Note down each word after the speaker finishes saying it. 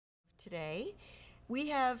today. We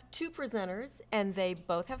have two presenters, and they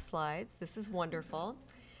both have slides. This is wonderful.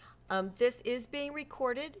 This is being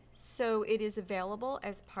recorded, so it is available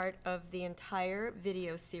as part of the entire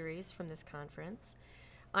video series from this conference.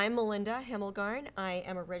 I'm Melinda Hemmelgarn. I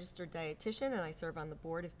am a registered dietitian, and I serve on the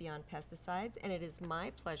board of Beyond Pesticides, and it is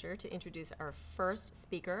my pleasure to introduce our first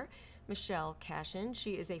speaker, Michelle Cashen.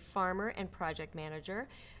 She is a farmer and project manager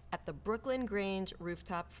at the Grange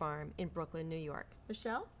Rooftop Farm in Brooklyn, New York.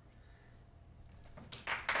 Michelle?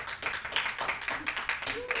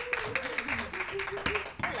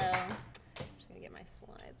 Hello. I'm just going to get my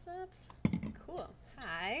slides up. Cool.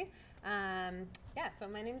 Hi. So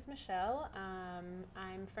my name is Michelle.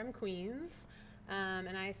 I'm from Queens,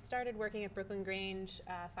 and I started working at Grange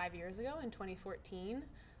 5 years ago in 2014.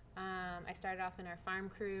 I started off in our farm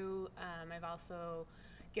crew. I've also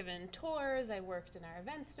given tours. I worked in our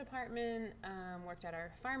events department, worked at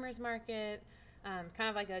our farmers market, kind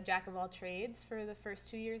of like a jack of all trades for the first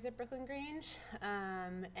 2 years at Grange.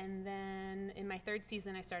 And then in my third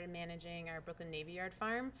season, I started managing our Brooklyn Navy Yard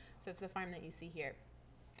farm. So it's the farm that you see here.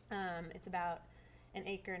 It's about 1.5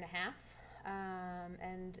 acres,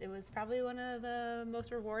 and it was probably one of the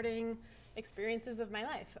most rewarding experiences of my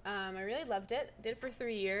life. I really loved it, did it for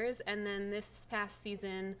 3 years, and then this past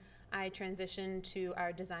season I transitioned to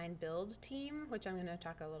our design build team, which I'm going to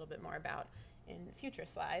talk a little bit more about in future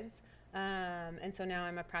slides. And so now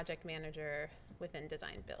I'm a project manager within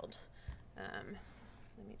design build.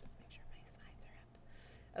 Let me just make sure my slides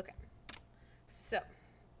are up. Okay, so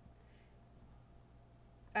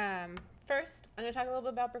first, I'm going to talk a little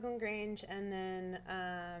bit about Grange, and then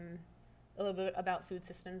a little bit about food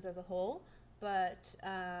systems as a whole. But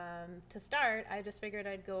to start, I just figured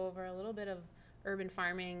I'd go over a little bit of urban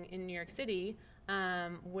farming in New York City.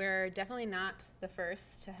 We're definitely not the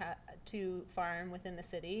first to farm within the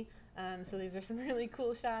city. So these are some really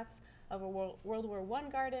cool shots of a World War I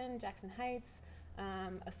garden, Jackson Heights,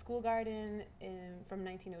 a school garden from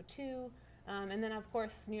 1902. And then, of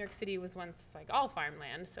course, New York City was once like all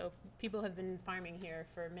farmland, so people have been farming here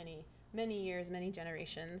for many, many years, many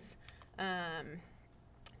generations.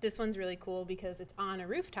 This one's really cool because it's on a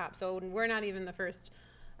rooftop, so we're not even the first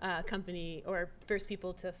company or first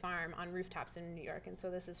people to farm on rooftops in New York. And so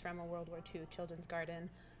this is from a World War II children's garden,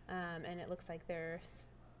 and it looks like they're,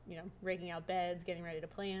 raking out beds, getting ready to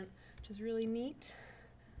plant, which is really neat.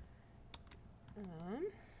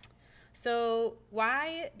 So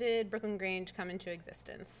why did Grange come into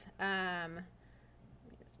existence? Let me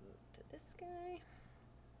just move to this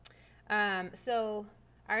guy. So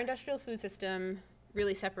our industrial food system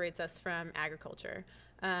really separates us from agriculture.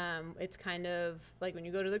 It's kind of like when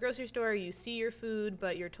you go to the grocery store, you see your food,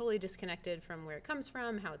 but you're totally disconnected from where it comes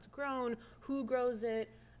from, how it's grown, who grows it,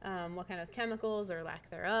 what kind of chemicals or lack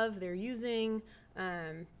thereof they're using.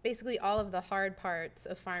 Basically all of the hard parts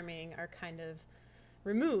of farming are kind of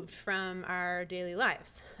removed from our daily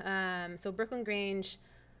lives. So Grange,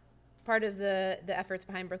 part of the efforts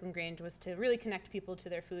behind Grange was to really connect people to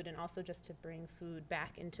their food and also just to bring food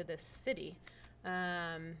back into this city.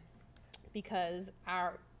 Because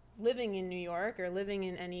living in New York or living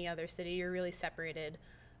in any other city, you're really separated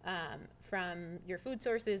from your food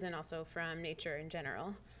sources and also from nature in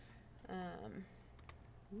general.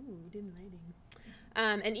 Dim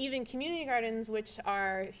lighting. And even community gardens, which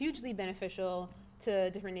are hugely beneficial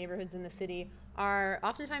to different neighborhoods in the city, are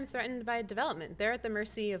oftentimes threatened by development. They're at the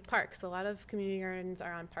mercy of parks. A lot of community gardens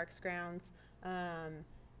are on parks grounds,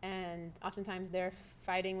 and oftentimes they're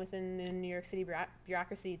fighting within the New York City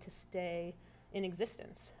bureaucracy to stay in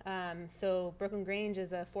existence. So Grange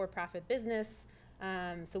is a for-profit business,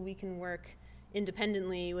 so we can work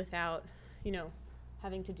independently without,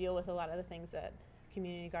 having to deal with a lot of the things that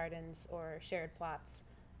community gardens or shared plots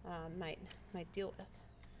might deal with.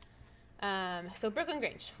 So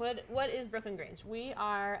Grange, what is Grange? We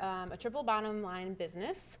are a triple bottom line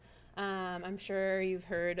business. I'm sure you've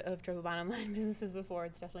heard of triple bottom line businesses before.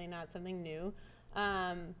 It's definitely not something new.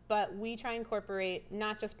 But we try and incorporate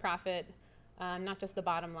not just profit, not just the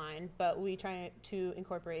bottom line, but we try to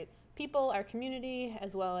incorporate people, our community,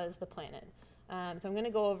 as well as the planet. So I'm going to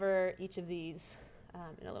go over each of these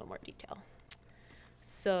in a little more detail.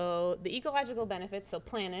 So the ecological benefits, so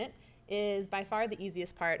planet, is by far the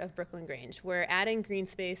easiest part of Grange. We're adding green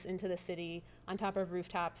space into the city on top of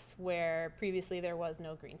rooftops where previously there was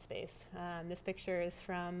no green space. This picture is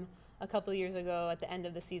from a couple years ago. At the end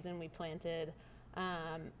of the season, we planted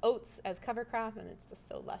oats as cover crop, and it's just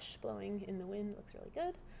so lush, blowing in the wind. It looks really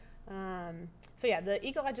good. So yeah, the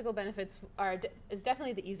ecological benefits is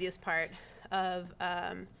definitely the easiest part of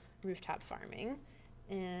rooftop farming.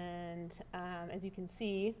 And as you can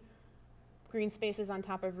see, green spaces on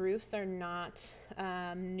top of roofs are not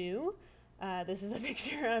new. This is a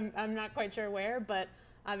picture, I'm not quite sure where, but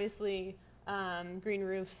obviously green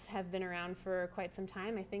roofs have been around for quite some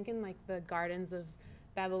time. I think in like the gardens of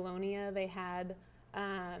Babylonia, they had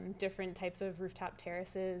different types of rooftop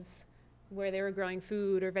terraces where they were growing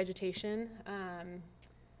food or vegetation.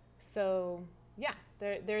 So yeah,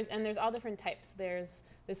 there's all different types. There's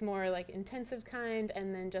this more like intensive kind,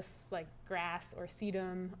 and then just like grass or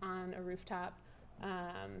sedum on a rooftop.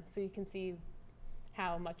 So you can see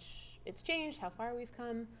how much it's changed, how far we've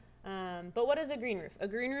come. But what is a green roof? A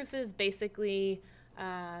green roof is basically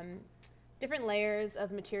different layers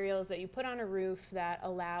of materials that you put on a roof that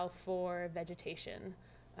allow for vegetation.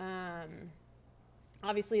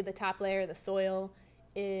 Obviously, the top layer, the soil,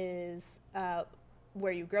 is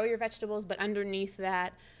where you grow your vegetables, but underneath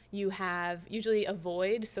that you have usually a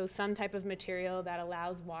void, so some type of material that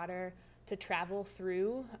allows water to travel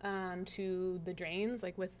through to the drains,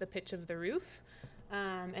 like with the pitch of the roof.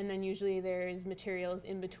 And then usually there's materials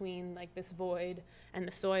in between like this void and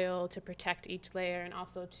the soil to protect each layer and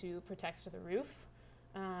also to protect the roof.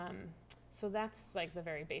 So that's like the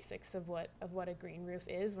very basics of what a green roof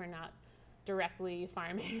is. We're not directly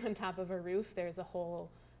farming on top of a roof. There's a whole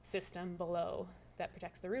system below that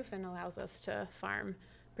protects the roof and allows us to farm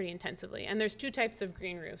pretty intensively. And there's two types of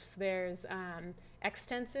green roofs. There's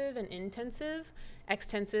extensive and intensive.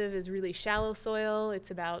 Extensive is really shallow soil.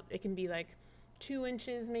 It can be like 2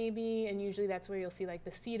 inches maybe, and usually that's where you'll see like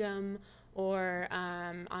the sedum, or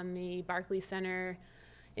on the Barclays Center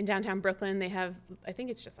in downtown Brooklyn, they have, I think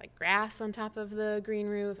it's just like grass on top of the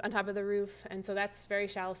roof, and so that's very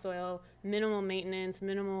shallow soil, minimal maintenance,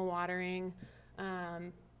 minimal watering,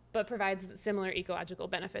 but provides similar ecological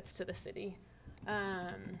benefits to the city.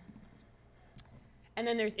 And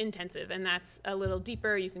then there's intensive, and that's a little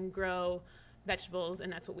deeper. You can grow vegetables,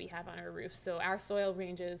 and that's what we have on our roof. So our soil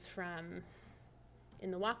ranges from,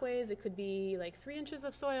 in the walkways, it could be like 3 inches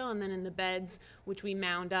of soil, and then in the beds, which we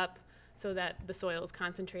mound up so that the soil is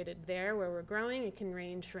concentrated there where we're growing, it can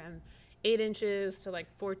range from 8 inches to like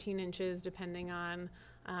 14 inches, depending on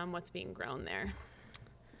what's being grown there.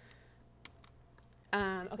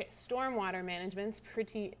 Okay, stormwater management's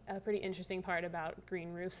a pretty interesting part about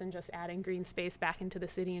green roofs and just adding green space back into the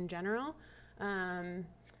city in general.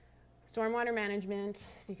 Stormwater management,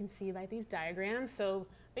 as you can see by these diagrams. So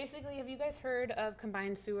basically, have you guys heard of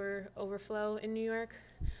combined sewer overflow in New York?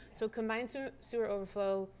 So combined sewer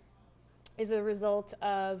overflow is a result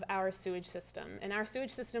of our sewage system. And our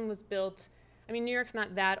sewage system was built, I mean, New York's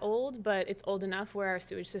not that old, but it's old enough where our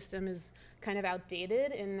sewage system is kind of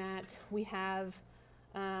outdated in that we have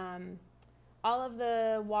all of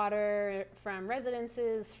the water from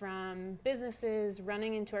residences, from businesses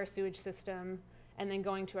running into our sewage system and then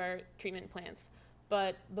going to our treatment plants.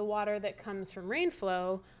 But the water that comes from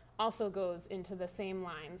rainflow also goes into the same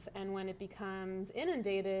lines. And when it becomes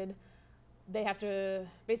inundated, they have to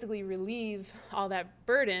basically relieve all that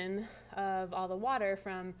burden of all the water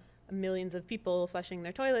from millions of people flushing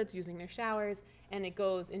their toilets, using their showers, and it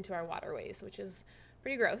goes into our waterways, which is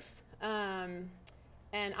pretty gross.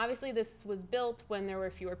 And obviously this was built when there were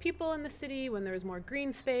fewer people in the city, when there was more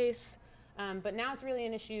green space, but now it's really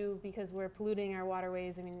an issue because we're polluting our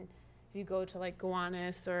waterways. I mean, if you go to like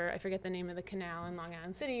Gowanus, or I forget the name of the canal in Long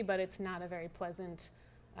Island City, but it's not a very pleasant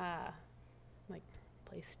like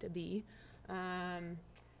place to be.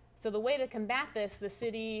 So the way to combat this, the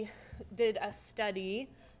city did a study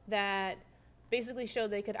that basically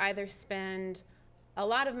showed they could either spend a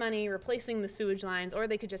lot of money replacing the sewage lines, or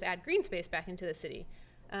they could just add green space back into the city.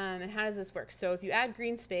 And how does this work? So if you add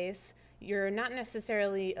green space, you're not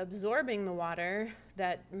necessarily absorbing the water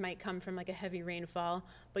that might come from like a heavy rainfall,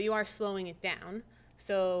 but you are slowing it down.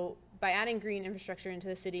 So by adding green infrastructure into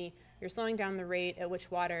the city, you're slowing down the rate at which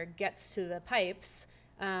water gets to the pipes,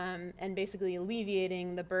 and basically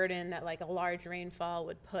alleviating the burden that like a large rainfall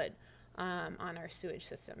would put on our sewage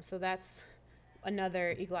system. So that's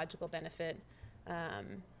another ecological benefit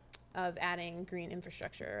of adding green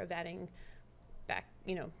infrastructure, of adding back,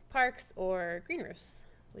 parks or green roofs,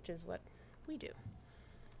 which is what we do.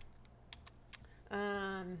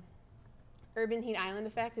 Urban heat island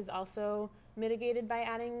effect is also mitigated by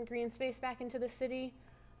adding green space back into the city.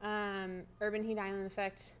 Urban heat island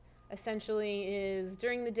effect essentially is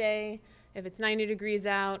during the day, if it's 90 degrees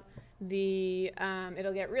out,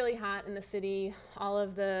 it'll get really hot in the city. All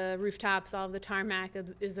of the rooftops, all of the tarmac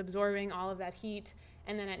is absorbing all of that heat,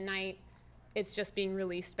 and then at night, it's just being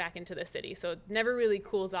released back into the city. So it never really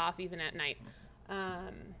cools off even at night.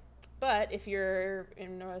 But if you're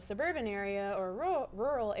in a suburban area or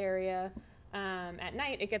rural area, at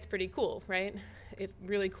night it gets pretty cool, right? It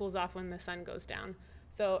really cools off when the sun goes down.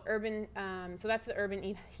 So so that's the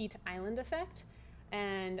urban heat island effect.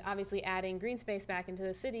 And obviously adding green space back into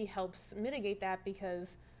the city helps mitigate that,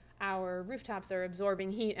 because our rooftops are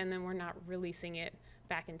absorbing heat and then we're not releasing it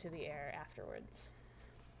back into the air afterwards.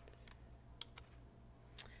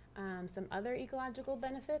 Some other ecological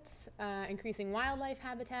benefits, increasing wildlife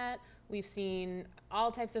habitat. We've seen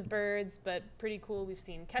all types of birds, but pretty cool, we've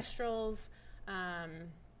seen kestrels.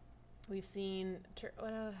 We've seen,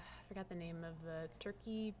 I forgot the name of the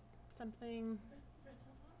turkey something.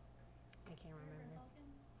 I can't remember.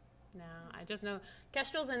 No, I just know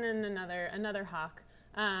kestrels and then another hawk.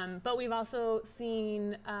 But we've also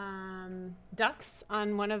seen ducks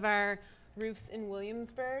on one of our roofs in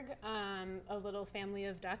Williamsburg. A little family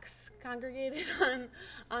of ducks congregated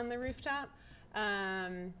on the rooftop.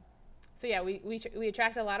 So yeah, we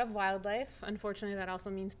attract a lot of wildlife. Unfortunately, that also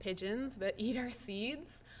means pigeons that eat our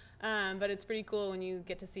seeds. But it's pretty cool when you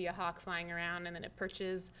get to see a hawk flying around and then it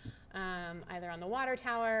perches either on the water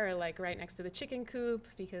tower or like right next to the chicken coop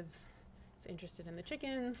because it's interested in the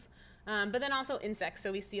chickens. But then also insects.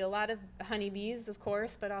 So we see a lot of honeybees, of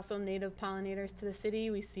course, but also native pollinators to the city.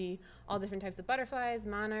 We see all different types of butterflies,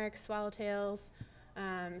 monarchs, swallowtails.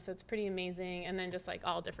 So it's pretty amazing. And then just like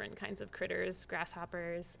all different kinds of critters,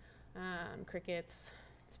 grasshoppers, crickets.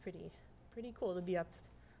 It's pretty cool to be up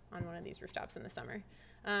on one of these rooftops in the summer.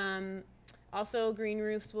 Also, green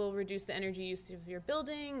roofs will reduce the energy use of your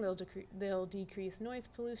building. They'll decrease noise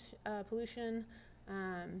pollution.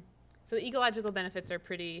 So the ecological benefits are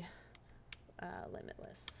pretty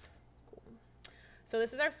limitless. It's cool. So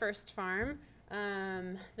this is our first farm.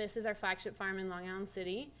 This is our flagship farm in Long Island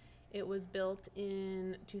City. It was built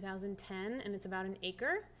in 2010, and it's about an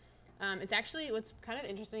acre. It's actually, what's kind of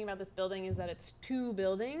interesting about this building is that it's 2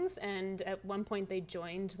 buildings, and at one point they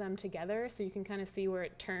joined them together, so you can kind of see where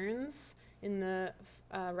it turns in the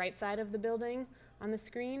right side of the building on the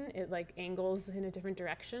screen. It like angles in a different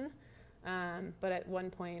direction, but at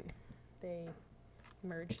one point they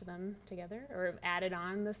merged them together or added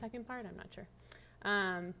on the second part, I'm not sure.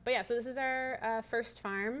 But yeah, so this is our first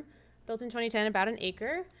farm, built in 2010, about an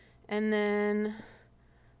acre, and then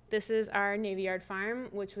this is our Navy Yard farm,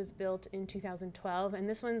 which was built in 2012, and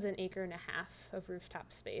this one's 1.5 acres of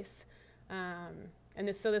rooftop space. And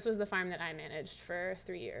this was the farm that I managed for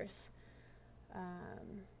 3 years.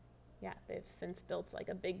 Yeah, they've since built like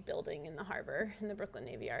a big building in the harbor in the Brooklyn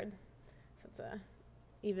Navy Yard. So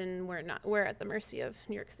it's we're at the mercy of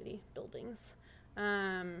New York City buildings.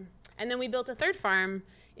 And then we built a third farm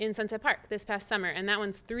in Sunset Park this past summer, and that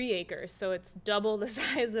one's 3 acres, so it's double the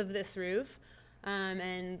size of this roof.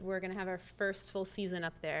 And we're going to have our first full season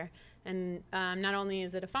up there. And not only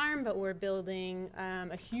is it a farm, but we're building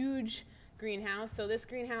a huge greenhouse. So this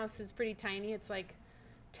greenhouse is pretty tiny. It's like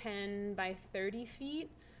 10 by 30 feet.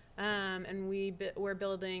 And we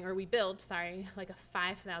built like a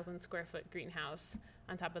 5,000 square foot greenhouse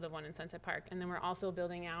on top of the one in Sunset Park. And then we're also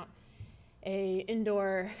building out an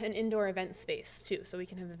indoor event space too, so we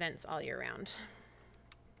can have events all year round.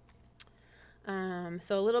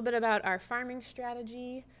 So a little bit about our farming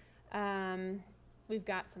strategy. We've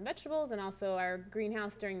got some vegetables and also our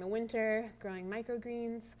greenhouse during the winter, growing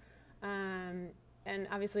microgreens. And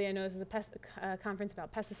obviously I know this is a conference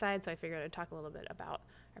about pesticides, so I figured I'd talk a little bit about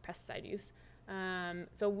our pesticide use.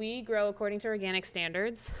 So we grow according to organic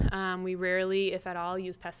standards. We rarely, if at all,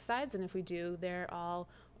 use pesticides, and if we do, they're all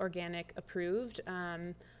organic approved.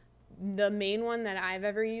 The main one that I've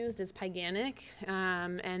ever used is Pyganic,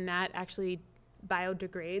 and that actually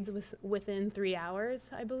biodegrades within 3 hours,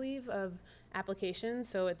 I believe, of application.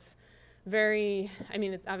 So it's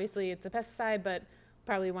obviously it's a pesticide, but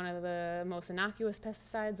probably one of the most innocuous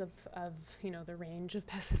pesticides of the range of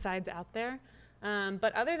pesticides out there.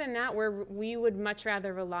 But other than that, we would much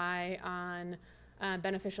rather rely on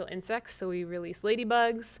beneficial insects. So we release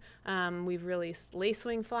ladybugs, we've released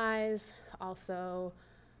lacewing flies, also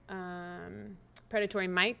predatory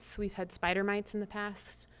mites. We've had spider mites in the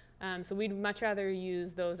past. So we'd much rather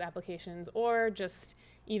use those applications, or just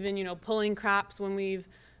even pulling crops when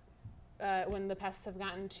when the pests have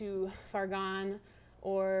gotten too far gone,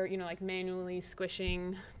 or like manually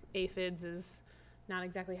squishing aphids is not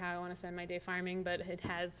exactly how I want to spend my day farming, but it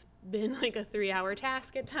has been like a 3-hour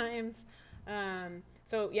task at times.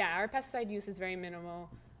 So yeah, our pesticide use is very minimal,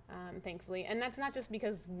 thankfully, and that's not just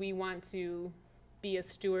because we want to be a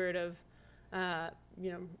steward of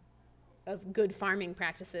good farming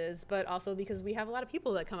practices, but also because we have a lot of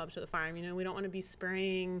people that come up to the farm. We don't want to be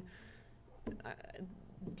spraying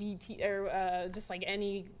DT or just like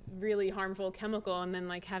any really harmful chemical and then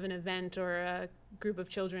like have an event or a group of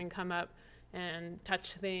children come up and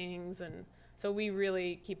touch things, and so we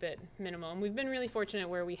really keep it minimal. And we've been really fortunate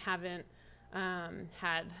where we haven't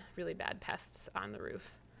had really bad pests on the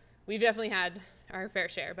roof. We've definitely had our fair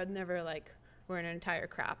share, but never like where an entire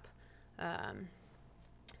crop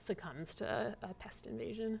succumbs to a pest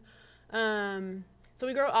invasion. So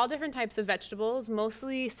we grow all different types of vegetables,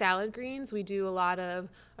 mostly salad greens. We do a lot of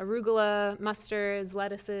arugula, mustards,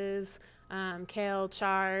 lettuces, kale,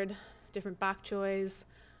 chard, different bok choys.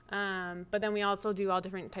 But then we also do all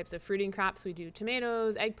different types of fruiting crops. We do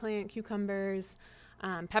tomatoes, eggplant, cucumbers,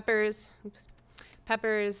 peppers.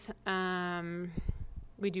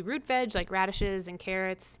 We do root veg like radishes and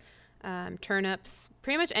carrots, turnips,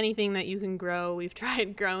 pretty much anything that you can grow. We've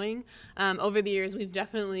tried growing. Over the years, we've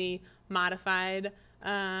definitely modified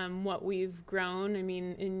what we've grown. I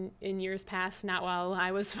mean, in years past, not while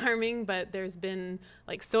I was farming, but there's been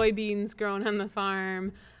like soybeans grown on the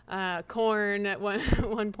farm. Corn at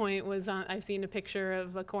one point was on, I've seen a picture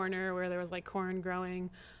of a corner where there was like corn growing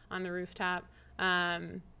on the rooftop.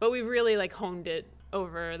 But we've really like honed it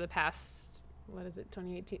over the past,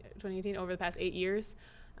 2018, over the past 8 years.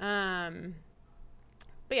 But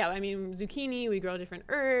yeah, I mean, zucchini, we grow different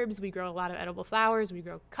herbs, we grow a lot of edible flowers, we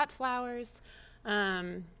grow cut flowers.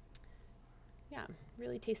 Yeah,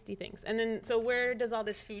 really tasty things. And then, so where does all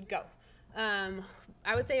this food go?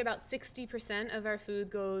 I would say about 60% of our food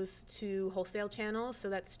goes to wholesale channels. So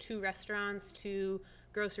that's to restaurants, to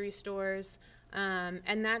grocery stores.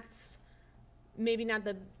 And that's maybe not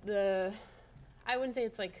the I wouldn't say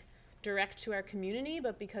it's like direct to our community,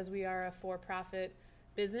 but because we are a for-profit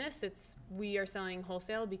business, we are selling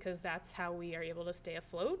wholesale because that's how we are able to stay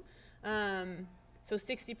afloat. So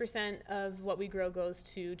 60% of what we grow goes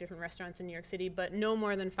to different restaurants in New York City, but no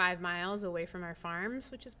more than 5 miles away from our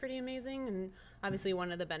farms, which is pretty amazing. And obviously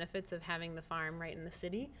one of the benefits of having the farm right in the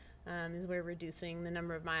city is we're reducing the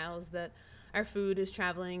number of miles that our food is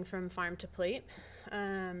traveling from farm to plate.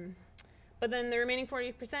 But then the remaining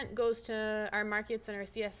 40% goes to our markets and our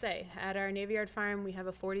CSA. At our Navy Yard farm, we have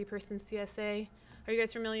a 40-person CSA. Are you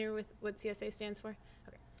guys familiar with what CSA stands for?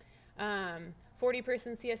 Okay.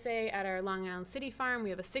 40-person CSA. At our Long Island City farm, we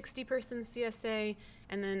have a 60-person CSA.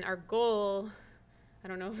 And then our goal, I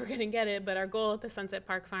don't know if we're going to get it, but our goal at the Sunset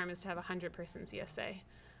Park farm is to have a 100-person CSA.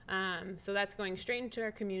 So that's going straight into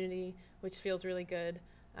our community, which feels really good.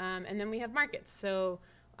 And then we have markets. So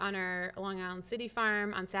on our Long Island City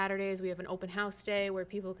farm, on Saturdays, we have an open house day where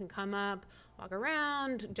people can come up, walk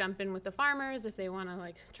around, jump in with the farmers if they want to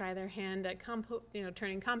like try their hand at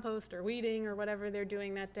turning compost or weeding or whatever they're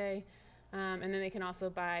doing that day. And then they can also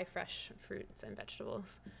buy fresh fruits and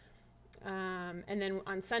vegetables. And then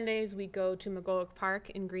on Sundays, we go to McGoldrick Park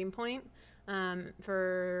in Greenpoint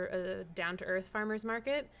for a down-to-earth farmers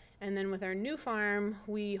market. And then with our new farm,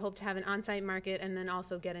 we hope to have an on-site market and then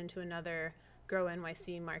also get into another Grow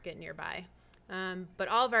NYC market nearby. But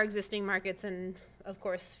all of our existing markets and, of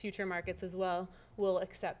course, future markets as well will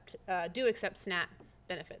do accept SNAP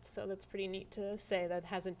benefits. So that's pretty neat to say that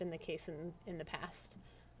hasn't been the case in the past.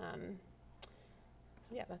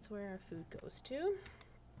 So yeah, that's where our food goes to.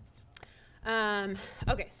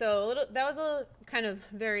 Okay, so that was a kind of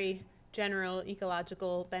very general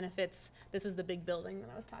ecological benefits. This is the big building that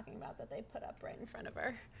I was talking about that they put up right in front of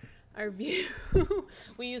our view.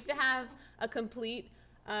 We used to have a complete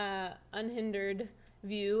unhindered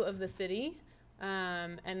view of the city,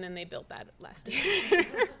 and then they built that last year.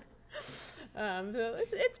 So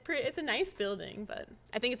it's a nice building, but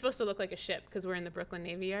I think it's supposed to look like a ship because we're in the Brooklyn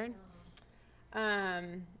Navy Yard.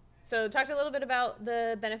 So talked a little bit about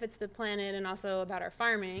the benefits to the planet and also about our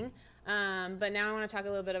farming, but now I want to talk a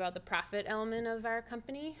little bit about the profit element of our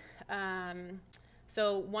company.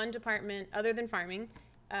 So one department other than farming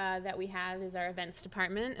that we have is our events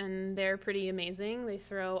department, and they're pretty amazing. They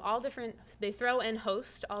throw and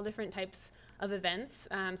host all different types of events.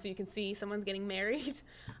 So you can see someone's getting married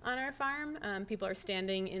on our farm. People are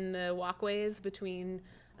standing in the walkways between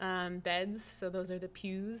beds, so those are the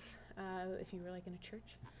pews if you were like in a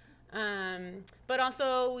church. But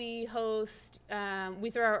also we host, we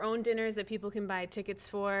throw our own dinners that people can buy tickets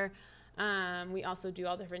for. We also do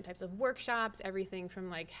all different types of workshops, everything from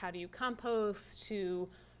like how do you compost to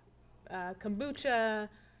kombucha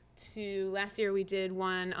to last year we did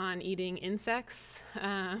one on eating insects,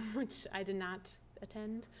 which I did not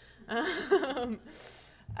attend. But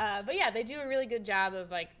yeah, they do a really good job of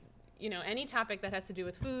like, any topic that has to do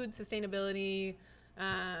with food, sustainability,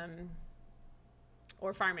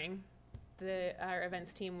 or farming. Our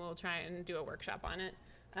events team will try and do a workshop on it.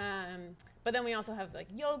 But then we also have like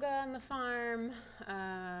yoga on the farm.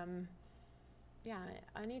 Yeah,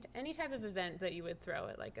 any type of event that you would throw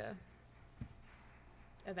at like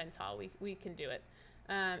events hall, we can do it.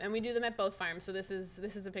 And we do them at both farms. So this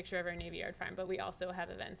is a picture of our Navy Yard farm, but we also have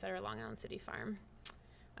events at our Long Island City farm.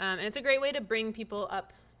 And it's a great way to bring people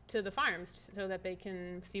up to the farms so that they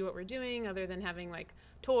can see what we're doing, other than having like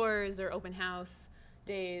tours or open house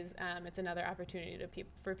days. It's another opportunity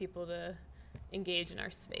for people to engage in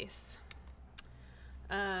our space.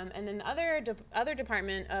 And then the other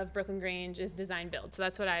department of Brooklyn Grange is design build. So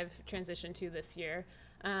that's what I've transitioned to this year.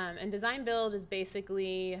 And design build is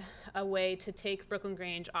basically a way to take Brooklyn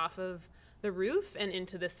Grange off of the roof and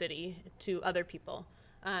into the city to other people.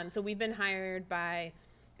 So we've been hired by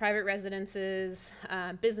private residences,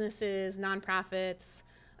 businesses, nonprofits,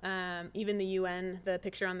 even the UN. The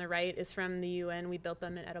picture on the right is from the UN. We built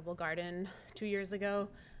them an edible garden 2 years ago.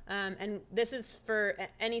 And this is for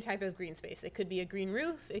any type of green space. It could be a green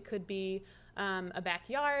roof, it could be a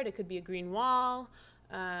backyard, it could be a green wall,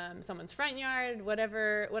 someone's front yard,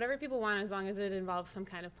 whatever people want, as long as it involves some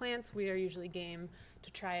kind of plants. We are usually game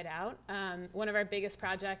to try it out. One of our biggest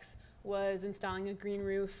projects was installing a green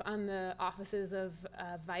roof on the offices of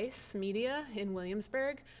Vice Media in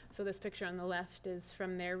Williamsburg. So this picture on the left is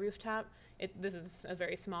from their rooftop. This is a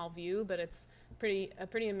very small view, but it's a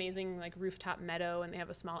pretty amazing like rooftop meadow, and they have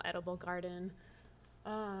a small edible garden.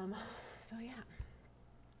 So yeah.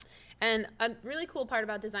 And a really cool part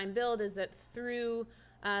about Design Build is that through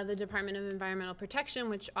the Department of Environmental Protection,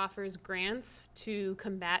 which offers grants to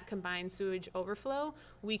combat combined sewage overflow,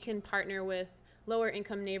 we can partner with lower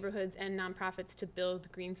income neighborhoods and nonprofits to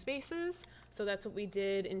build green spaces. So that's what we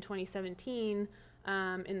did in 2017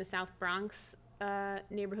 in the South Bronx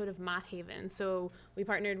neighborhood of Mott Haven. So we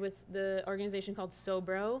partnered with the organization called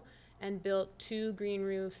Sobro and built 2 green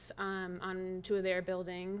roofs on 2 of their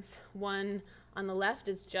buildings. One on the left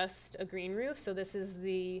is just a green roof. So this is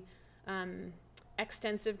the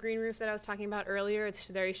extensive green roof that I was talking about earlier. It's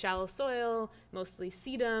very shallow soil, mostly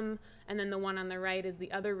sedum. And then the one on the right is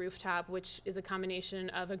the other rooftop, which is a combination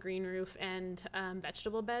of a green roof and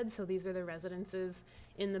vegetable beds. So these are the residences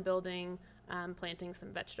in the building planting some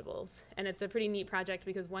vegetables. And it's a pretty neat project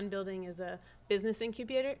because one building is a business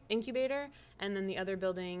incubator, and then the other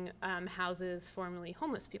building houses formerly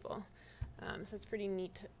homeless people. So it's a pretty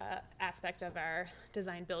neat aspect of our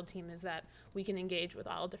design build team, is that we can engage with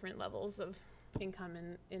all different levels of income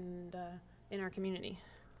in our community.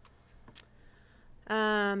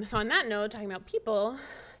 So on that note, talking about people,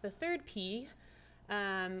 the third P,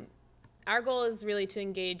 our goal is really to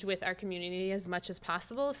engage with our community as much as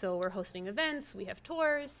possible. So we're hosting events, we have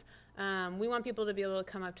tours. We want people to be able to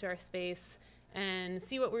come up to our space and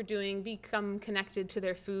see what we're doing, become connected to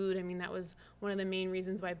their food. I mean, that was one of the main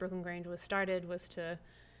reasons why Brooklyn Grange was started, was to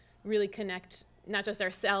really connect not just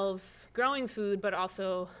ourselves growing food, but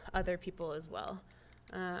also other people as well,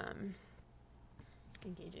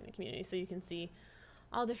 engaging the community. So you can see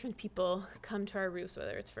all different people come to our roofs,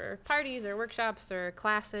 whether it's for parties or workshops or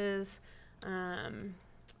classes.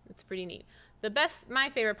 It's pretty neat. My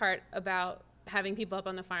favorite part about having people up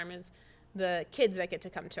on the farm is the kids that get to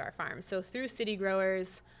come to our farm. So through City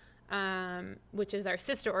Growers, which is our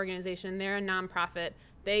sister organization, they're a nonprofit.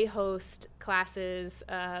 They host classes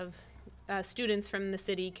of students from the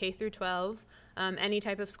city, K through 12, any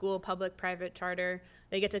type of school, public, private, charter.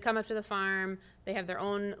 They get to come up to the farm. They have their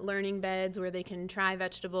own learning beds where they can try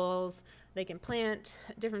vegetables. They can plant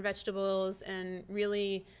different vegetables and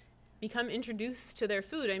really become introduced to their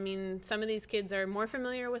food. I mean, some of these kids are more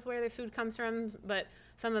familiar with where their food comes from, but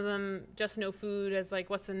some of them just know food as like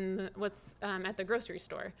what's at the grocery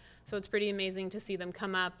store. So it's pretty amazing to see them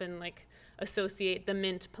come up and like associate the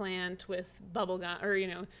mint plant with bubble gum, or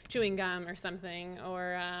chewing gum or something,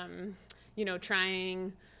 or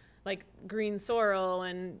trying like green sorrel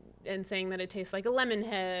and saying that it tastes like a lemon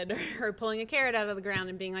head, or pulling a carrot out of the ground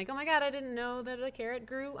and being like, oh my God, I didn't know that a carrot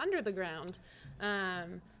grew under the ground.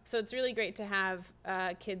 So it's really great to have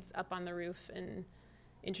kids up on the roof and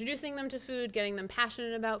introducing them to food, getting them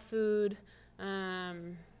passionate about food,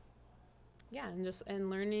 and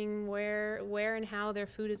learning where and how their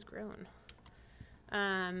food is grown.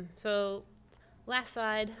 So last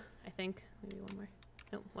slide, I think, maybe one more.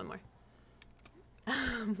 No, one more.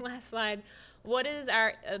 Last slide. What is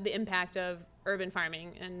the impact of urban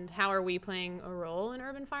farming, and how are we playing a role in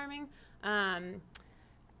urban farming?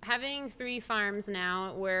 Having 3 farms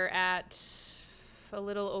now, we're at a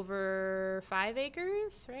little over 5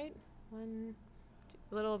 acres, right?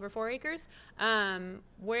 A little over 4 acres.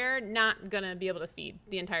 We're not gonna be able to feed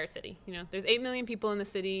the entire city. There's 8 million people in the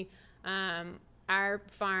city. Our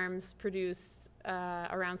farms produce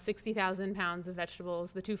around 60,000 pounds of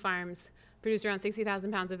vegetables. The 2 farms produce around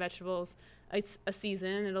 60,000 pounds of vegetables. It's a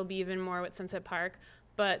season. It'll be even more with Sunset Park.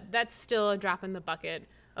 but that's still a drop in the bucket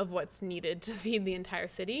of what's needed to feed the entire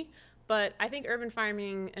city. But I think urban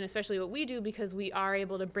farming, and especially what we do, because we are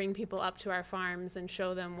able to bring people up to our farms and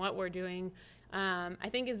show them what we're doing, I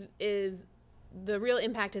think is the real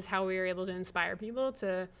impact is how we are able to inspire people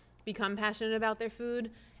to become passionate about their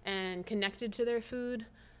food and connected to their food.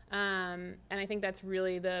 And I think that's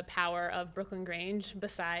really the power of Brooklyn Grange,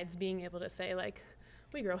 besides being able to say, like,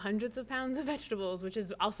 we grow hundreds of pounds of vegetables, which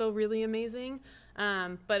is also really amazing.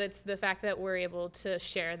 But it's the fact that we're able to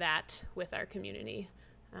share that with our community.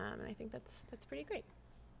 And I think that's pretty great.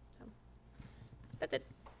 So that's it.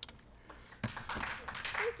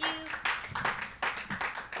 Thank you.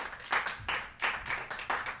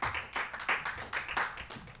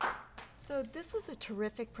 So this was a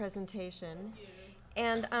terrific presentation.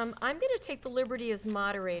 And I'm going to take the liberty as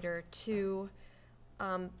moderator to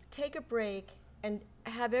take a break and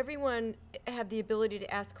have everyone have the ability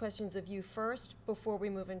to ask questions of you first before we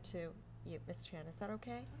move into you, Ms. Chan. Is that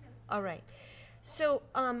okay? All right. So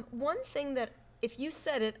one thing that, if you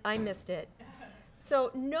said it, I missed it. So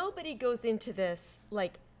nobody goes into this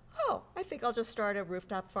like, oh, I think I'll just start a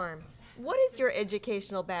rooftop farm. What is your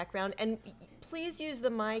educational background? And please use the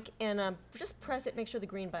mic and just press it, make sure the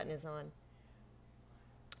green button is on.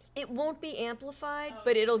 It won't be amplified,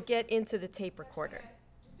 but it'll get into the tape recorder.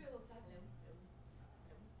 Just do a little test.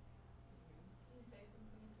 Can you say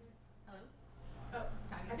something into it? Hello? Oh,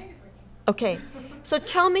 I think it's working. Okay, so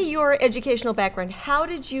tell me your educational background. How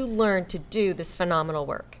did you learn to do this phenomenal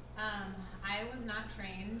work? I was not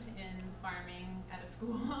trained in farming at a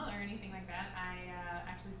school or anything like that. I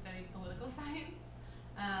actually studied political science,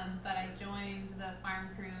 but I joined the farm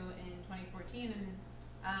crew in 2014, and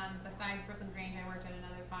besides Brooklyn Grange, I worked at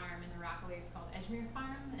another farm in the Rockaways called Edgemere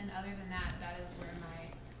Farm, and other than that, that is where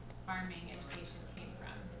my farming education came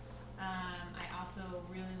from. I also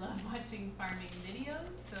really love watching farming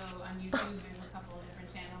videos, so on YouTube there's a couple of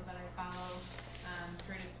different channels that I follow.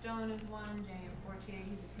 Curtis Stone is one, J.M. Fortier,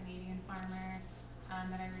 he's a Canadian farmer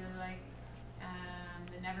that I really like.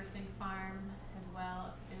 The Never Sink Farm as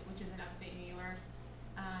well, which is in upstate New York.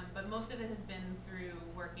 But most of it has been through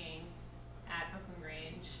working at Brooklyn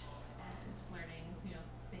Grange and learning,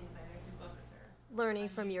 things either through books or Learning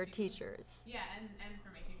from your teachers. Yeah, and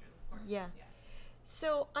from my teachers, of course. Yeah.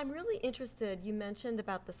 So I'm really interested, you mentioned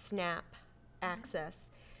about the SNAP access.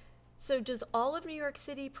 So does all of New York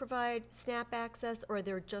City provide SNAP access, or are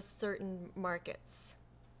there just certain markets?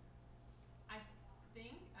 I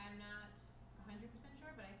think, I'm not 100%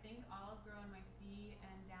 sure, but I think all of Grow NYC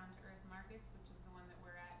and Down to Earth Markets, which is the one that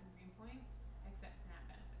we're at in Greenpoint, accept SNAP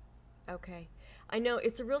benefits. Okay. I know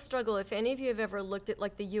it's a real struggle. If any of you have ever looked at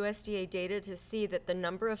like the USDA data to see that the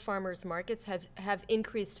number of farmers markets have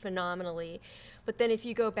increased phenomenally, but then if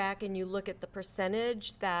you go back and you look at the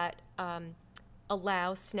percentage that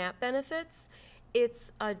allow SNAP benefits,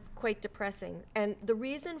 it's quite depressing. And the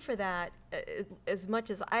reason for that, as much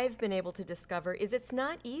as I've been able to discover, is it's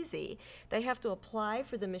not easy. They have to apply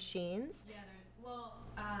for the machines. Yeah,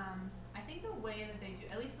 I think the way that they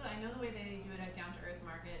do, at least I know the way they do it at Down to Earth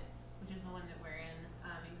Market, which is the one that we're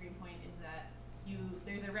in Greenpoint, is that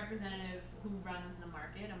there's a representative who runs the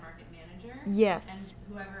market, a market manager. Yes. And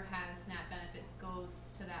whoever has SNAP benefits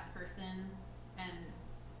goes to that person and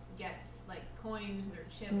gets like coins or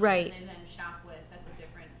chips right. that they then shop with at the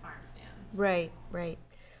different farm stands. Right, right.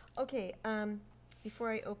 Okay,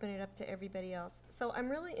 before I open it up to everybody else, so I'm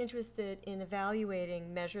really interested in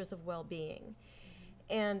evaluating measures of well-being.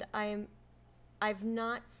 And I've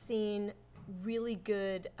not seen really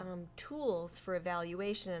good tools for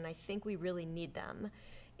evaluation, and I think we really need them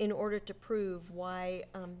in order to prove why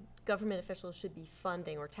government officials should be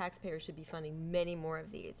funding, or taxpayers should be funding, many more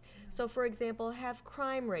of these. So for example, have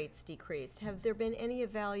crime rates decreased? Have there been any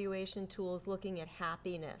evaluation tools looking at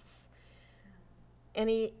happiness?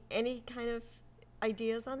 Any kind of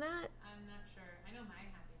ideas on that? I'm not sure. I know my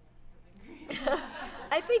happiness was increased.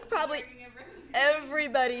 I think probably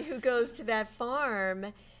everybody who goes to that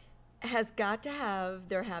farm has got to have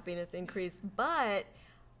their happiness increased, but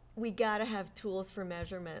we got to have tools for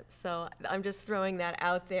measurement. So I'm just throwing that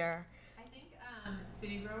out there. I think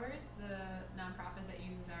City Growers, the nonprofit that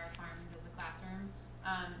uses our farms as a classroom,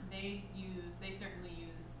 they certainly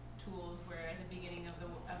use tools where at the beginning of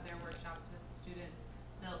their workshops with students,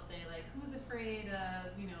 they'll say like, who's afraid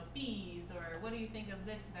of bees, or what do you think of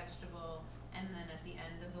this vegetable? And then at the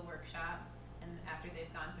end of the workshop, and after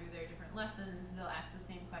they've gone through their different lessons, they'll ask the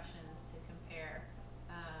same questions to compare.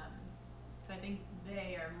 So I think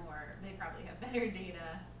they probably have better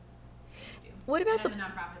data. What about as a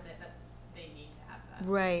nonprofit that they need to have that.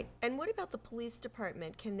 Right. And what about the police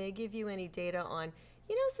department? Can they give you any data on,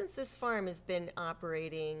 you know, since this farm has been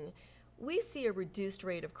operating, we see a reduced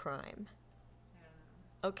rate of crime.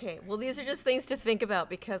 Okay, well, these are just things to think about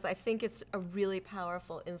because I think it's a really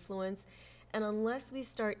powerful influence. And unless we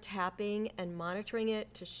start tapping and monitoring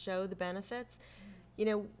it to show the benefits, you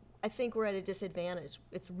know, I think we're at a disadvantage.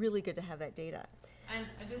 It's really good to have that data. And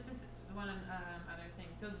just one other thing.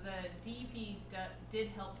 So the DEP did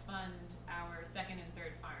help fund our second and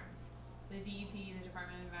third farms. The DEP, the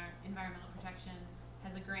Department of Environmental Protection,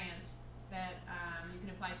 has a grant that you can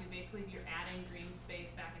apply to basically if you're adding green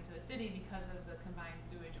space back into the city because of the combined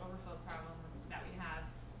sewage overflow problem that we have.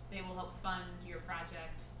 They will help fund your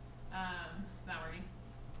project. It's not working.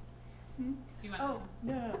 Do you want this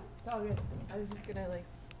one? No, it's all good. I was just gonna like.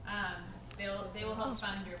 They will help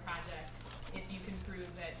fund your project if you can prove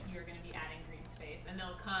that you're going to be adding green space, and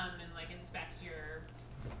they'll come and like inspect your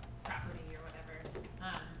property or whatever.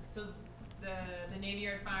 So the Navy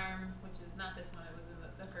Yard Farm, which is not this one, it was in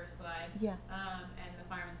the first slide. Yeah. And the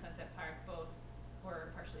farm in Sunset Park both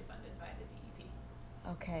were partially funded by the DEP.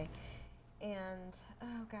 Okay. And,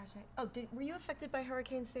 oh gosh, were you affected by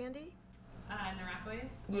Hurricane Sandy? In the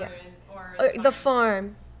Rockaways? Yeah. Or The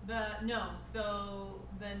farm. So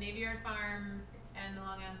the Navy Yard Farm and the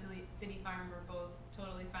Long Island City Farm were both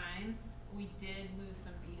totally fine. We did lose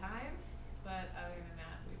some beehives, but other than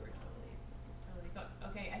that, we were totally cooked.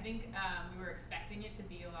 Okay, I think we were expecting it to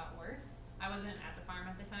be a lot worse. I wasn't at the farm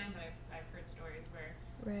at the time, but I've heard stories where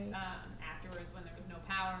afterwards, when there was no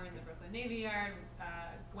power in the Brooklyn Navy Yard,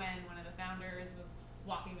 Gwen, one of the founders, was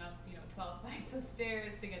walking up 12 flights of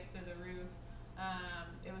stairs to get to the roof.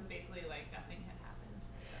 It was basically like nothing had happened,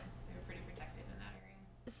 so they were pretty protected in that area.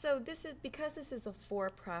 So because this is a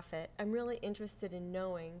for-profit, I'm really interested in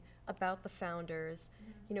knowing about the founders.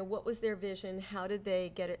 You know, what was their vision? How did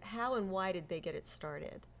they get it? How and why did they get it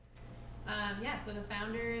started? So the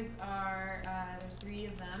founders are, there's three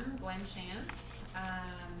of them: Gwen Chance,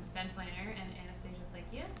 Ben Flanner, and Anastasia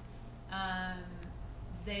Plakius.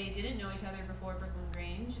 They didn't know each other before Brooklyn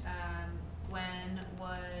Grange. Gwen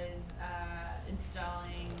was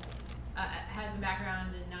has a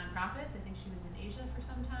background in nonprofits. I think she was in Asia for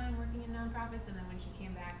some time working in nonprofits, and then when she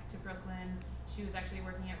came back to Brooklyn, she was actually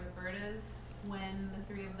working at Roberta's when the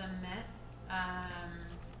three of them met,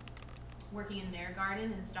 working in their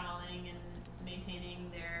garden, installing and maintaining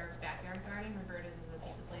their backyard garden. Roberta's is a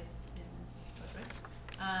pizza place in Bushwick.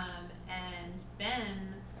 And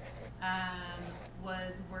Ben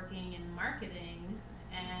was working in marketing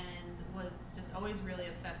and was just always really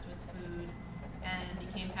obsessed with food and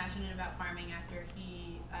became passionate about farming after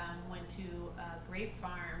he went to a grape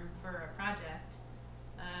farm for a project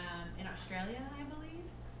in Australia, I believe,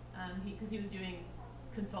 because he was doing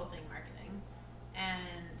consulting marketing,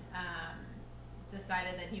 and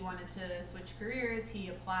decided that he wanted to switch careers. He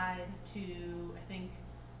applied to, I think,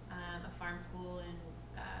 a farm school in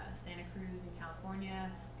Santa Cruz in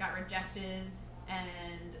California, got rejected,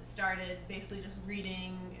 and started basically just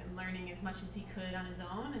reading and learning as much as he could on his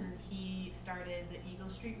own. And he started the Eagle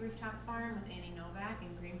Street Rooftop Farm with Annie Novak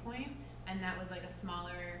in Greenpoint, and that was like a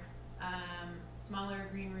smaller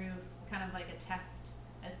green roof, kind of like a test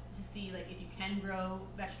as to see like if you can grow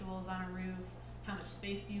vegetables on a roof, how much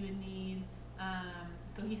space you would need.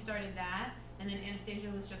 So he started that, and then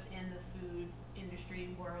Anastasia was just in the food industry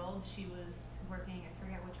world. She was working, I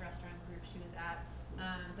forget which restaurant group she was at,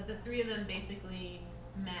 but the three of them basically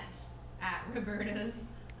met at Roberta's,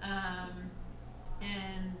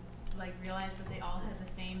 and like realized that they all had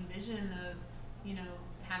the same vision of,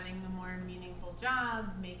 having a more meaningful job,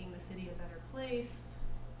 making the city a better place,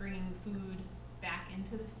 bringing food back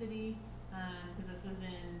into the city, because this was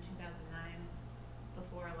in 2009,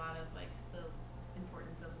 before a lot of like the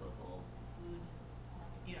importance of local food,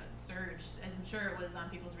 it surged. I'm sure it was on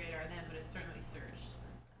people's radar then, but it's certainly surged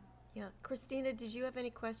since then. Yeah. Christina, did you have any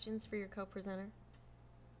questions for your co-presenter?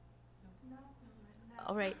 No.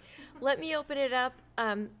 All right. Let me open it up.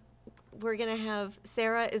 We're going to have,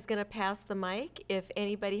 Sarah is going to pass the mic if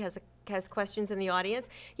anybody has questions in the audience.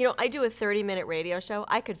 I do a 30-minute radio show.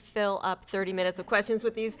 I could fill up 30 minutes of questions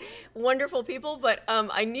with these wonderful people, but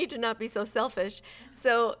I need to not be so selfish.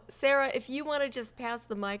 So, Sarah, if you want to just pass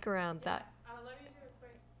the mic around, that. Let me do a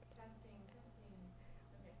quick testing.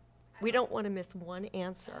 Okay. We don't want to miss one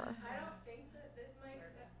answer. I don't think that this mic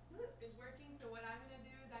is working, so what I'm going to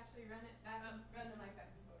do is actually run the mic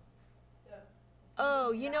back and forth. So.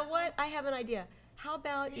 Oh, you know what? I have an idea. How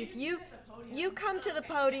about if you come to the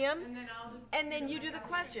podium, and then you do the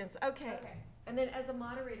questions. Okay. And then as a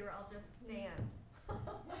moderator, I'll just stand.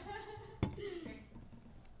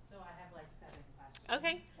 So I have like 7 questions.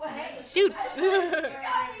 Okay. Well, hey, shoot.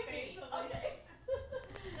 Okay.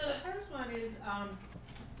 So the first one is,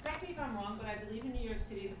 correct me if I'm wrong, but I believe in New York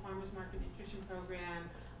City, the Farmers Market Nutrition Program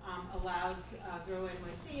allows Grow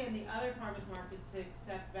NYC and the other farmers market to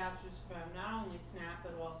accept vouchers from not only SNAP,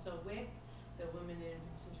 but also WIC, the Women,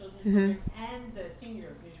 Infants, and Children Program, and the Senior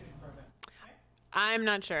Nutrition Program. Right? I'm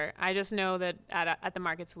not sure. I just know that at the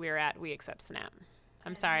markets we're at, we accept SNAP.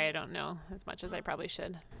 I'm sorry, I don't know as much as I probably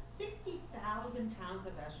should. 60,000 pounds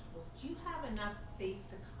of vegetables. Do you have enough space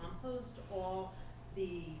to compost all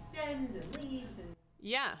the stems and leaves and?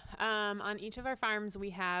 Yeah, on each of our farms we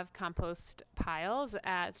have compost piles.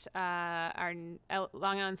 At our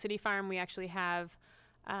Long Island City farm, we actually have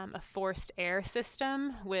a forced air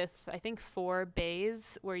system with, I think, 4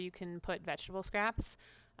 bays where you can put vegetable scraps.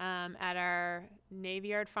 At our Navy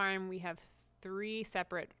Yard farm, we have 3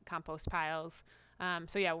 separate compost piles.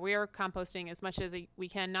 So yeah, we're composting as much as we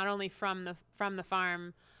can, not only from the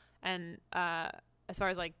farm and as far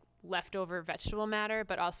as like leftover vegetable matter,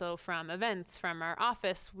 but also from events, from our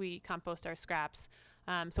office, we compost our scraps.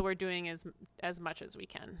 So we're doing as much as we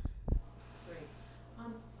can. Great.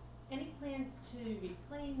 Any plans to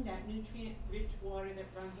reclaim that nutrient-rich water that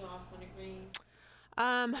runs off when it rains?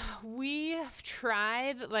 We have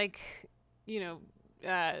tried,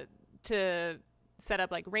 to set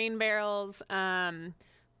up like rain barrels,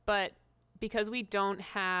 but because we're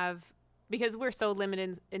so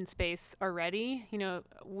limited in space already,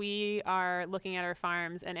 we are looking at our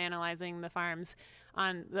farms and analyzing the farms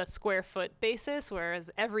on the square foot basis, whereas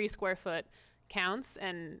every square foot counts,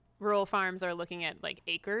 and rural farms are looking at like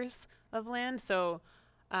acres of land. So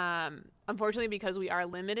unfortunately, because we are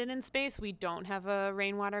limited in space, we don't have a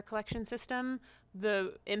rainwater collection system.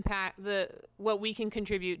 What we can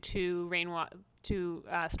contribute to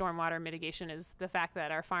stormwater mitigation is the fact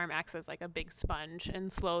that our farm acts as like a big sponge and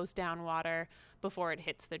slows down water before it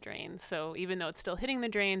hits the drains. So even though it's still hitting the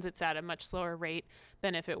drains, it's at a much slower rate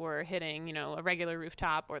than if it were hitting, a regular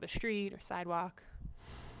rooftop or the street or sidewalk.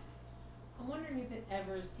 I'm wondering if it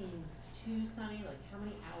ever seems too sunny, like how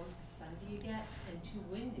many hours of sun do you get, and too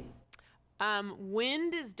windy?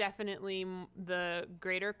 Wind is definitely the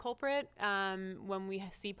greater culprit when we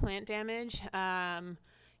see plant damage.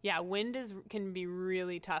 Wind can be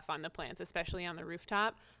really tough on the plants, especially on the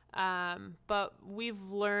rooftop. But we've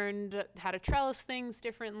learned how to trellis things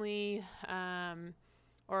differently,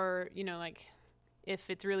 or if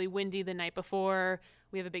it's really windy the night before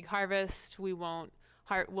we have a big harvest, we'll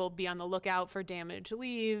be on the lookout for damaged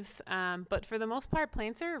leaves. But for the most part,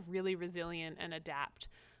 plants are really resilient and adapt.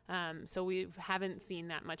 So we haven't seen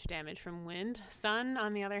that much damage from wind. Sun,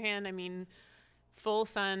 on the other hand, full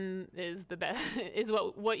sun is the best, is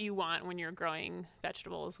what you want when you're growing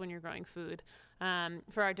vegetables, when you're growing food.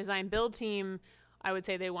 For our design build team, I would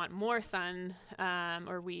say they want more sun,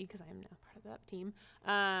 because I am now part of that team.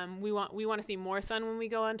 We want to see more sun when we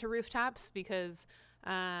go onto rooftops, because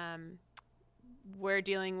we're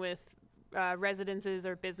dealing with residences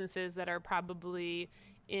or businesses that are probably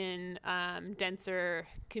in denser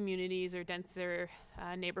communities or denser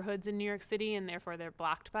neighborhoods in New York City, and therefore they're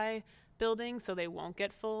blocked by buildings, so they won't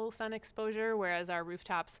get full sun exposure, whereas our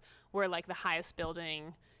rooftops were like the highest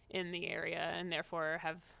building in the area and therefore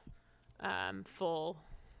have full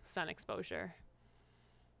sun exposure.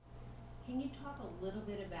 Can you talk a little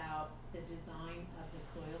bit about the design of the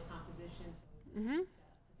soil composition? Because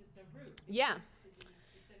it's a roof. Yeah.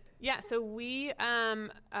 Yeah, so we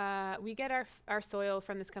get our soil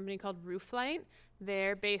from this company called Rooflight.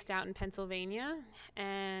 They're based out in Pennsylvania,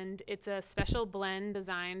 and it's a special blend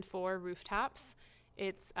designed for rooftops.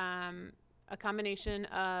 It's a combination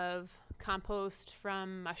of compost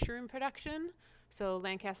from mushroom production. So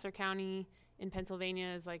Lancaster County in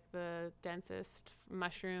Pennsylvania is like the densest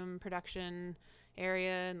mushroom production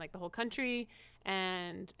area in like the whole country.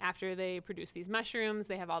 And after they produce these mushrooms,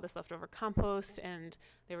 they have all this leftover compost, and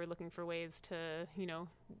they were looking for ways to,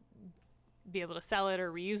 be able to sell it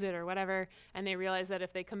or reuse it or whatever. And they realized that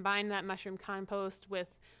if they combine that mushroom compost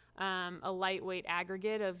with a lightweight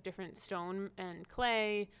aggregate of different stone and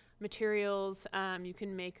clay materials, you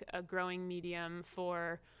can make a growing medium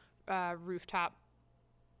for rooftop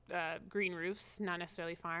green roofs, not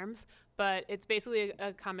necessarily farms. But it's basically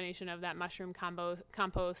a combination of that mushroom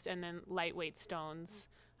compost and then lightweight stones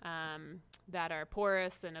that are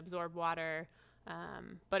porous and absorb water.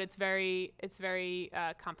 But it's very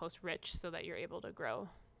compost rich, so that you're able to grow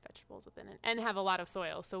vegetables within it and have a lot of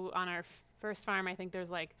soil. So on our first farm, I think there's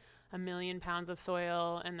like 1 million pounds of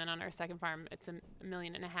soil, and then on our second farm, it's 1.5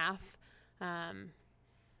 million.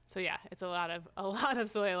 So yeah, it's a lot of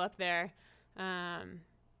soil up there,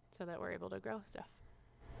 so that we're able to grow stuff.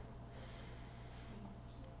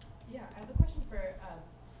 Yeah, I have a question for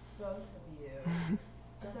both of you.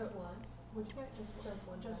 Just So, one? Would you say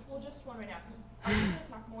just one right now? Are you going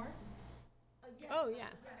to talk more? Yes. Oh, yeah.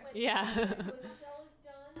 When Yeah. Michelle is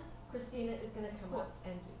done, Christina is going to come up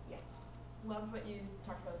and do, Loved what you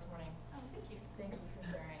talked about this morning. Oh, thank you. Thank you for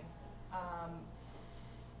sharing.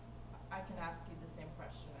 I can ask you the same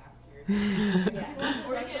question after you're done.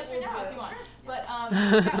 Or you can answer now if you want. But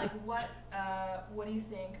what do you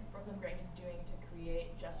think Brooklyn Grange is doing to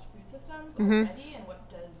create just food systems already, and what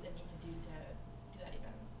does it need to do that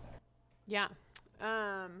even better? Yeah.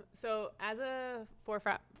 So as a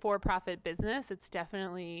for-profit business, it's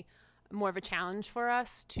definitely more of a challenge for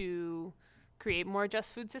us to create more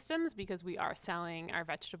just food systems because we are selling our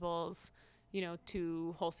vegetables,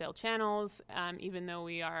 to wholesale channels. Even though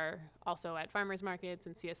we are also at farmers markets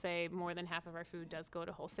and CSA, more than half of our food does go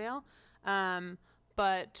to wholesale.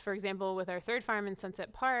 But for example, with our third farm in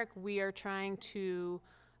Sunset Park, we are trying to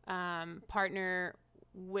partner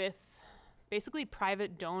with basically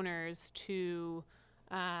private donors to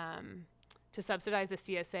subsidize the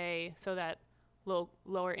CSA so that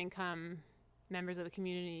lower income members of the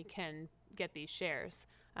community can get these shares.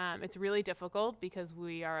 It's really difficult because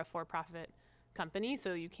we are a for-profit company,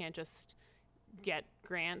 so you can't just get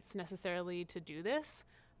grants necessarily to do this.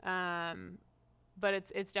 But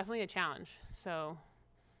it's definitely a challenge. So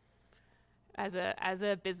as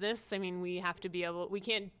a business, I mean, we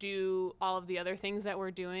can't do all of the other things that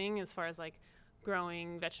we're doing as far as like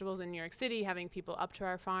growing vegetables in New York City, having people up to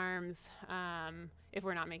our farms, if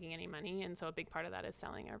we're not making any money. And so a big part of that is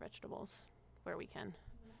selling our vegetables where we can.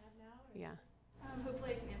 Yeah.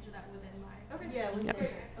 Hopefully I can answer that within my... Okay. Yeah, Yep.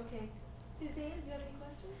 Okay. Suzanne, do you have any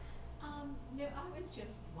questions? No, I was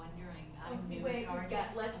just wondering. I'm new Wait, at gardening.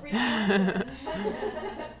 let's read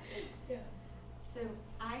So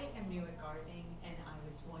I am new at gardening, and I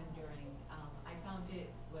was wondering. I found it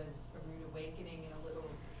was a rude awakening and a little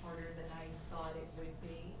harder than I thought it would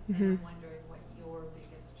be. And I'm wondering what your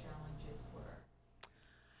biggest challenges were.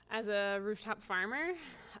 As a rooftop farmer,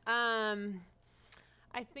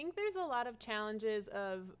 I think there's a lot of challenges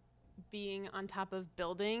of being on top of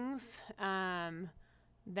buildings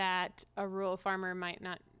that a rural farmer might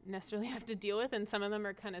not necessarily have to deal with, and some of them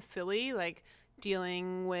are kind of silly, like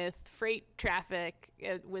dealing with freight traffic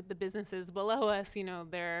with the businesses below us.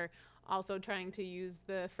 They're also trying to use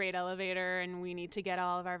the freight elevator, and we need to get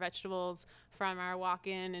all of our vegetables from our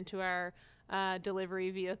walk-in into our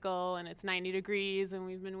delivery vehicle, and it's 90 degrees, and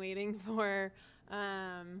we've been waiting for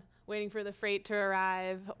the freight to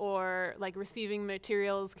arrive, or like receiving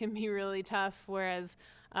materials can be really tough, whereas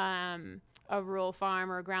a rural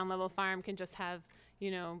farm or a ground level farm can just have,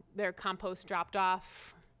 their compost dropped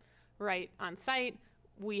off right on site.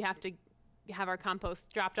 We have to have our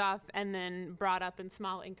compost dropped off and then brought up in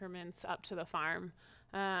small increments up to the farm.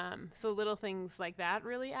 So little things like that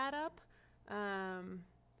really add up.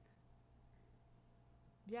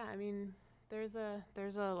 Yeah, I mean, there's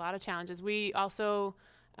a lot of challenges. We also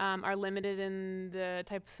are limited in the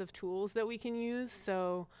types of tools that we can use.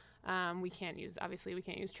 So we can't use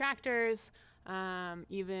tractors.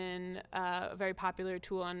 Even a very popular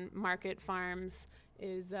tool on market farms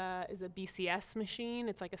is a BCS machine.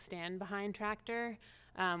 It's like a stand behind tractor.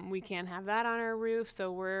 We can't have that on our roof,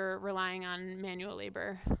 so we're relying on manual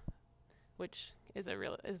labor, which is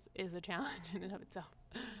a challenge in and of itself.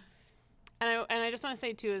 And I just want to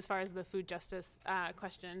say too, as far as the food justice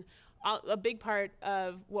question, a big part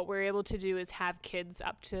of what we're able to do is have kids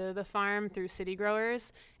up to the farm through city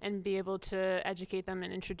growers and be able to educate them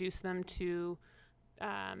and introduce them to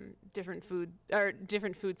different food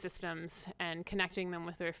systems and connecting them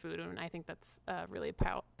with their food. And I think that's a really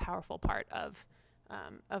powerful part of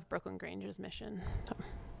Brooklyn Grange's mission. So.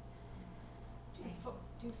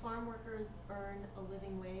 Do farm workers earn a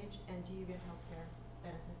living wage, and do you get health care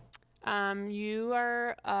benefits? You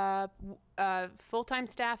are full-time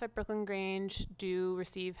staff at Brooklyn Grange do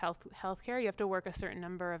receive health care. You have to work a certain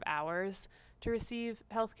number of hours to receive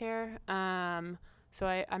health care. So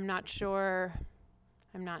I'm not sure.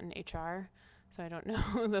 I'm not in HR, so I don't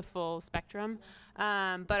know the full spectrum.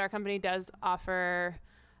 But our company does offer,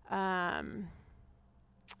 I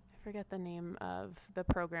forget the name of the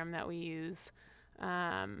program that we use.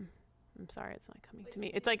 I'm sorry, it's not coming to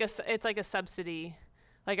me. It's like a subsidy.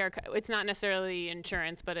 It's not necessarily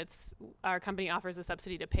insurance, but our company offers a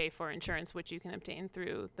subsidy to pay for insurance, which you can obtain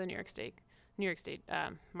through the New York State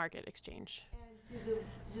market exchange. And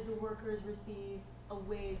do the workers receive a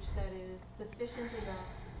wage that is sufficient enough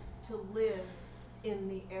to live in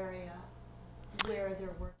the area where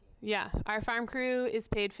they're working? Yeah, our farm crew is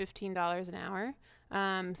paid $15 an hour.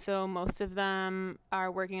 So most of them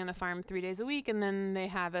are working on the farm 3 days a week, and then they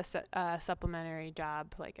have a supplementary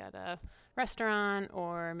job, like at a restaurant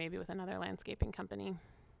or maybe with another landscaping company.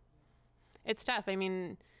 It's tough. I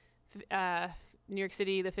mean, New York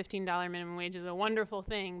City, the $15 minimum wage is a wonderful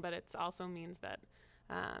thing, but it also means that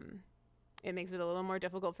it makes it a little more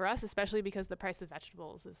difficult for us, especially because the price of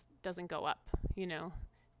vegetables doesn't go up. You know,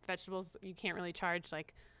 vegetables, you can't really charge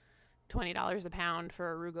like $20 a pound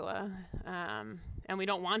for arugula, and we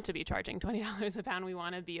don't want to be charging $20 a pound. We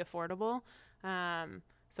want to be affordable,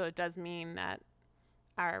 so it does mean that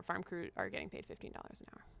our farm crew are getting paid $15 an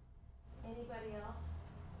hour. Anybody else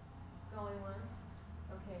going once?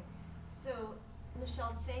 Okay, so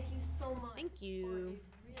Michelle, thank you so much. Thank you. For a really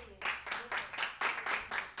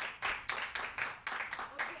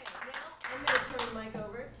okay, now I'm going to turn the mic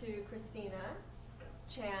over to Christina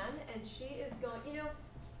Chan, and she is going, you know,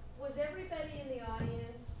 was everybody in the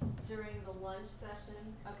audience during the lunch session?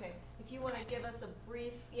 Okay, if you want to give us a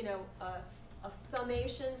brief, you know, a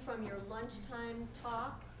summation from your lunchtime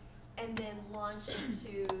talk, and then launch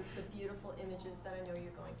into the beautiful images that I know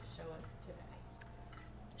you're going to show us today.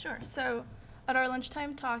 Sure. So at our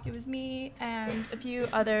lunchtime talk, it was me and a few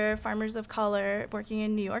other farmers of color working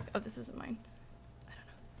in New York. Oh, this isn't mine. I don't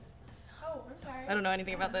know. Oh, I'm sorry. I don't know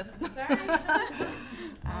anything about this. Sorry.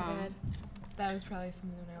 That was probably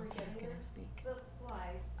someone else who was going to speak. The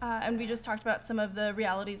slides. And we just talked about some of the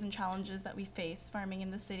realities and challenges that we face farming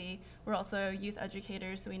in the city. We're also youth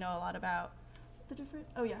educators, so we know a lot about the different,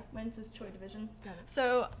 oh yeah, mine's is Choi Division. Got it.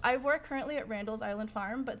 So I work currently at Randall's Island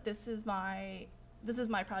Farm, but this is my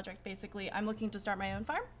project basically. I'm looking to start my own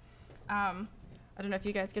farm. I don't know if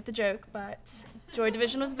you guys get the joke, but Joy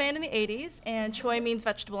Division was banned in the 80s, and Choi means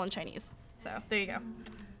vegetable in Chinese. So there you go.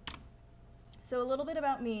 So a little bit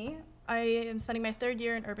about me. I am spending my 3rd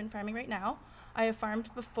year in urban farming right now. I have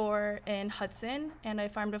farmed before in Hudson, and I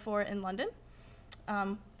farmed before in London.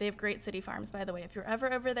 They have great city farms, by the way. If you're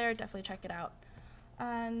ever over there, definitely check it out.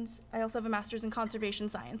 And I also have a master's in conservation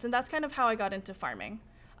science, and that's kind of how I got into farming.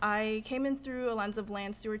 I came in through a lens of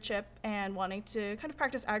land stewardship and wanting to kind of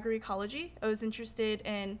practice agroecology. I was interested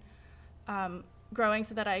in growing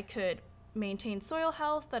so that I could maintain soil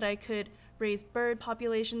health, that I could raise bird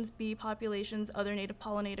populations, bee populations, other native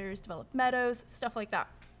pollinators, develop meadows, stuff like that.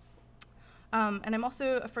 And I'm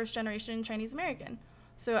also a first-generation Chinese American.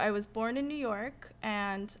 So I was born in New York,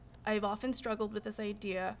 and I've often struggled with this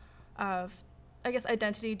idea of, I guess,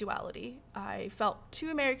 identity duality. I felt too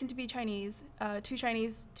American to be Chinese, too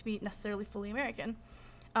Chinese to be necessarily fully American.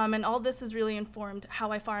 And all this has really informed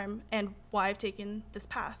how I farm and why I've taken this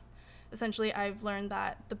path. Essentially, I've learned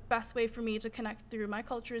that the best way for me to connect through my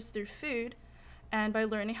culture is through food, and by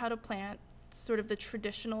learning how to plant sort of the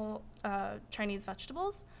traditional Chinese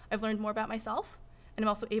vegetables, I've learned more about myself, and I'm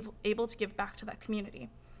also able to give back to that community.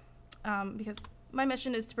 Because my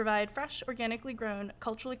mission is to provide fresh, organically grown,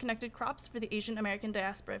 culturally connected crops for the Asian American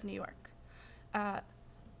diaspora of New York.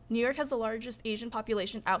 New York has the largest Asian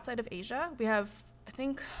population outside of Asia. We have, I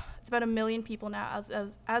think, it's about 1 million people now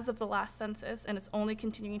as of the last census, and it's only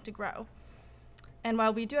continuing to grow. And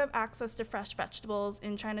while we do have access to fresh vegetables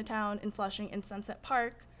in Chinatown, in Flushing, in Sunset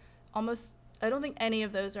Park, I don't think any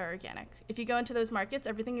of those are organic. If you go into those markets,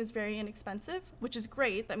 everything is very inexpensive, which is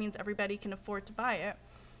great. That means everybody can afford to buy it.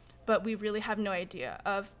 But we really have no idea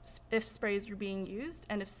of if sprays are being used,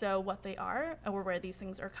 and if so, what they are, or where these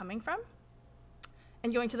things are coming from.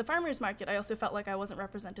 And going to the farmer's market, I also felt like I wasn't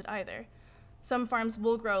represented either. Some farms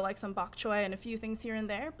will grow like some bok choy and a few things here and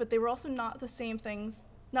there, but they were also not the same things,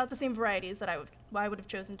 not the same varieties that I would have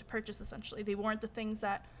chosen to purchase, essentially. They weren't the things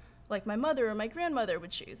that, like, my mother or my grandmother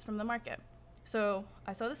would choose from the market. So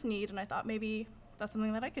I saw this need, and I thought maybe that's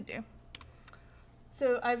something that I could do.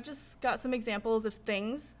 So I've just got some examples of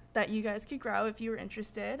things that you guys could grow if you were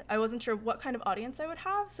interested. I wasn't sure what kind of audience I would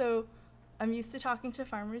have, so I'm used to talking to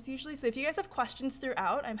farmers usually. So if you guys have questions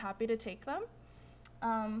throughout, I'm happy to take them.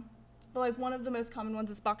 But like one of the most common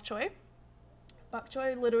ones is bok choy. Bok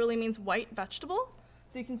choy literally means white vegetable.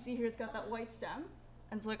 So you can see here it's got that white stem.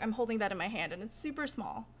 And so like I'm holding that in my hand, and it's super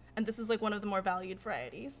small. And this is like one of the more valued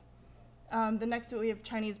varieties. The next to it we have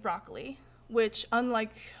Chinese broccoli, which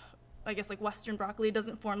unlike, I guess, like Western broccoli,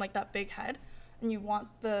 doesn't form like that big head. And you want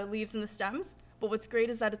the leaves and the stems. But what's great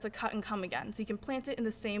is that it's a cut and come again. So you can plant it in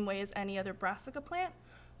the same way as any other brassica plant,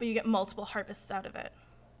 but you get multiple harvests out of it.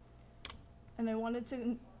 And I wanted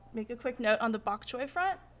to make a quick note on the bok choy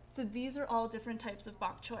front. So these are all different types of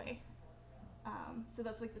bok choy. So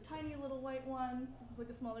that's like the tiny little white one. This is like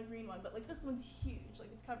a smaller green one, but like this one's huge. Like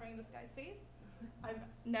it's covering this guy's face. I've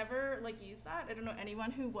never like used that. I don't know anyone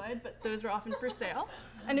who would, but those are often for sale.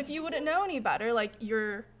 And if you wouldn't know any better, like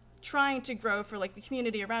your trying to grow for like the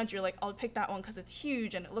community around you. You're like, I'll pick that one because it's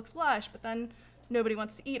huge and it looks lush, but then nobody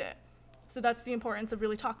wants to eat it. So that's the importance of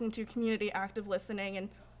really talking to community, active listening, and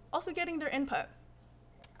also getting their input.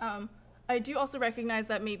 I do also recognize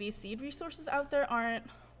that maybe seed resources out there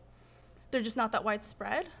they're just not that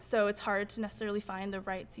widespread, so it's hard to necessarily find the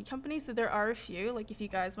right seed companies. So there are a few, like if you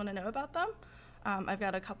guys want to know about them, I've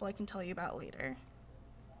got a couple I can tell you about later.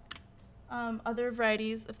 Other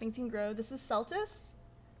varieties of things you can grow, this is Celtis.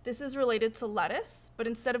 This is related to lettuce, but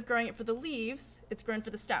instead of growing it for the leaves, it's grown for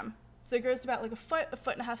the stem. So it grows to about like a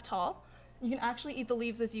foot and a half tall. You can actually eat the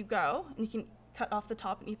leaves as you go, and you can cut off the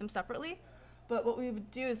top and eat them separately. But what we would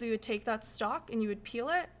do is we would take that stalk and you would peel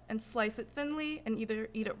it and slice it thinly and either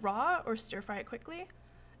eat it raw or stir fry it quickly.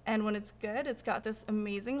 And when it's good, it's got this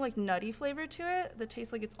amazing like nutty flavor to it that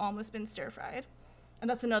tastes like it's almost been stir fried. And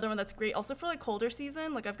that's another one that's great also for like colder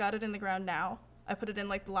season. Like I've got it in the ground now. I put it in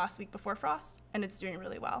like the last week before frost and it's doing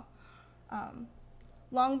really well.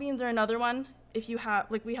 Long beans are another one. If you have,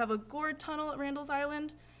 like we have a gourd tunnel at Randall's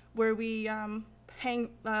Island where we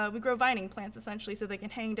grow vining plants essentially so they can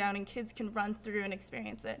hang down and kids can run through and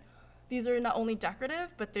experience it. These are not only decorative,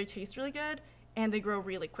 but they taste really good and they grow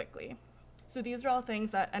really quickly. So these are all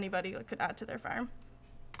things that anybody could add to their farm.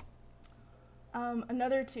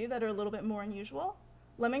 Another two that are a little bit more unusual,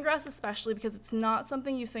 lemongrass especially because it's not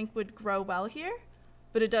something you think would grow well here,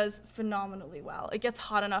 but it does phenomenally well. It gets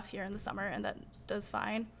hot enough here in the summer and that does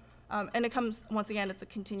fine. And it comes, once again, it's a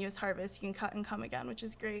continuous harvest. You can cut and come again, which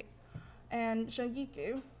is great. And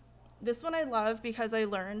shungiku, this one I love because I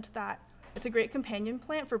learned that it's a great companion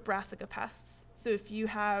plant for brassica pests. So if you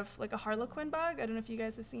have like a harlequin bug, I don't know if you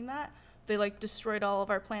guys have seen that, they like destroyed all of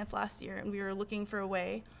our plants last year and we were looking for a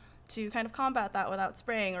way to kind of combat that without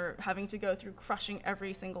spraying or having to go through crushing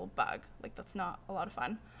every single bug. Like that's not a lot of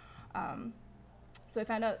fun. So I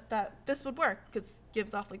found out that this would work because it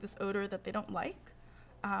gives off like this odor that they don't like,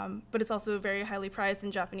 but it's also very highly prized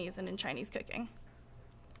in Japanese and in Chinese cooking.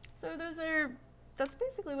 So that's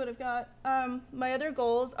basically what I've got. My other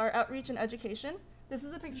goals are outreach and education. This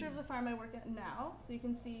is a picture of the farm I work at now. So you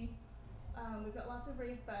can see we've got lots of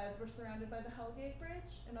raised beds. We're surrounded by the Hellgate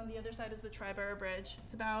Bridge, and on the other side is the Triborough Bridge.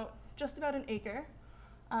 It's just about an acre.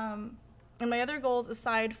 And my other goals,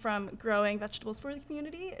 aside from growing vegetables for the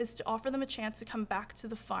community, is to offer them a chance to come back to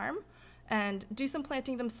the farm and do some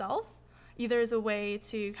planting themselves, either as a way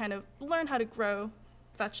to kind of learn how to grow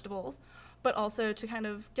vegetables, but also to kind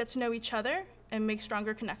of get to know each other and make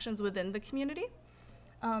stronger connections within the community.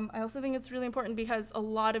 I also think it's really important because a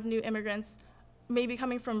lot of new immigrants may be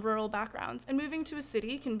coming from rural backgrounds, and moving to a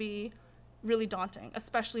city can be really daunting,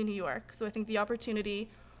 especially New York. So I think the opportunity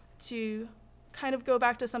to kind of go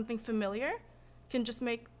back to something familiar can just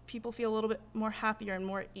make people feel a little bit more happier and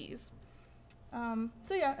more at ease.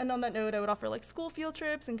 So yeah, and on that note, I would offer like school field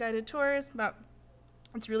trips and guided tours, but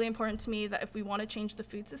it's really important to me that if we want to change the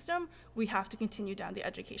food system, we have to continue down the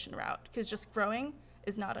education route because just growing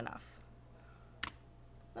is not enough.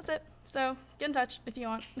 That's it. So get in touch if you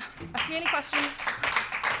want. Ask me any questions.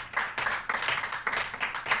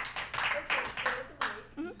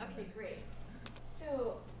 Okay, great.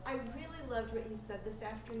 So I really loved what you said this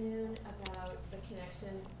afternoon about the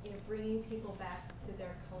connection, bringing people back to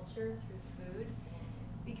their culture through food,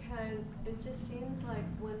 because it just seems like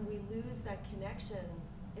when we lose that connection,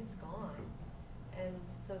 it's gone. And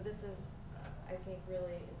so this is, I think,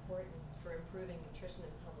 really important for improving nutrition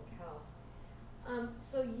and public health.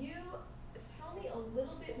 So you tell me a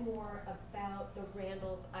little bit more about the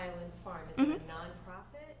Randall's Island Farm. Is it a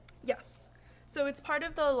nonprofit? Yes. So it's part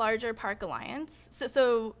of the larger Park Alliance.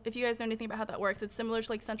 So if you guys know anything about how that works, it's similar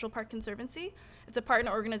to like Central Park Conservancy. It's a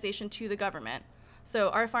partner organization to the government. So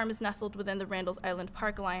our farm is nestled within the Randall's Island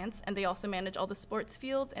Park Alliance, and they also manage all the sports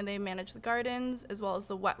fields, and they manage the gardens, as well as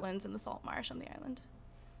the wetlands and the salt marsh on the island.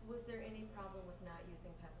 Was there any problem with not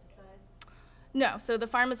using pesticides? No, so the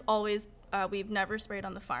farm is always, we've never sprayed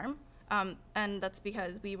on the farm. And that's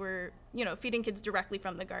because we were, feeding kids directly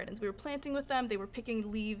from the gardens. We were planting with them, they were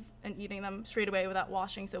picking leaves and eating them straight away without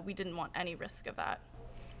washing, so we didn't want any risk of that.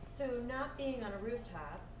 So not being on a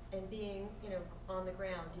rooftop and being, on the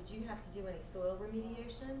ground, did you have to do any soil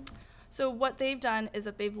remediation? So what they've done is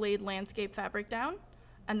that they've laid landscape fabric down,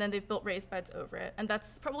 and then they've built raised beds over it. And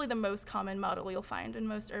that's probably the most common model you'll find in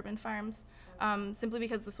most urban farms, simply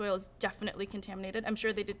because the soil is definitely contaminated. I'm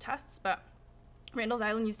sure they did tests, but Randall's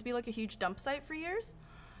Island used to be like a huge dump site for years.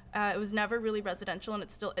 It was never really residential, and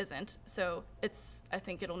it still isn't. So I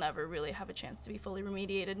think it'll never really have a chance to be fully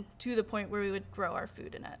remediated to the point where we would grow our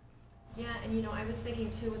food in it. Yeah, and I was thinking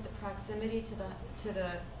too, with the proximity to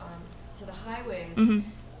the highways,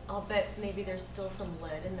 I'll bet maybe there's still some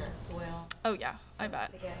lead in that soil. Oh yeah, I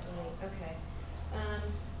bet. The gasoline. Okay.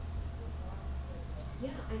 Yeah,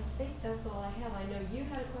 I think that's all I have. I know you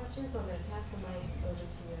had a question, so I'm going to pass the mic over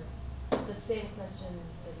to you. The same question you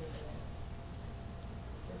said you were going to ask.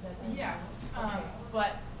 Is that right? Yeah. Okay.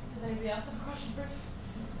 But does anybody else have a question first?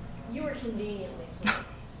 You were conveniently placed.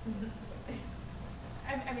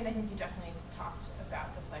 I mean, I think you definitely talked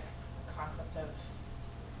about this like concept of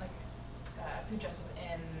like food justice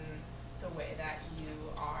in the way that you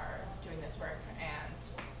are doing this work, and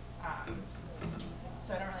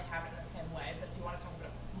so I don't really have it in the same way. But if you want to talk about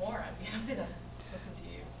it more, I'd be happy to listen to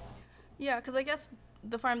you. Yeah, because I guess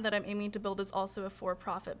the farm that I'm aiming to build is also a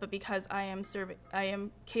for-profit, but because I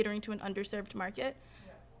am catering to an underserved market,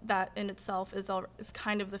 that in itself is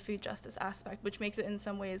kind of the food justice aspect, which makes it in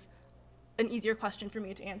some ways an easier question for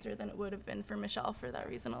me to answer than it would have been for Michelle for that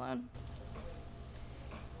reason alone.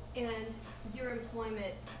 And your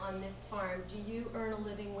employment on this farm, do you earn a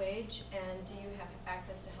living wage, and do you have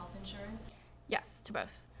access to health insurance? Yes, to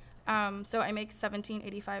both. So I make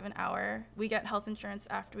 $17.85 an hour. We get health insurance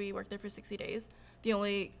after we work there for 60 days. The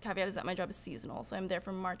only caveat is that my job is seasonal, so I'm there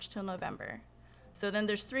from March till November. So then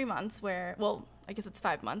there's 3 months where, well, I guess it's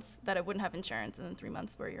 5 months that I wouldn't have insurance, and then 3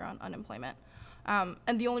 months where you're on unemployment.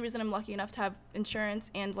 And the only reason I'm lucky enough to have insurance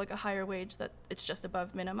and like a higher wage that it's just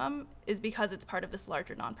above minimum is because it's part of this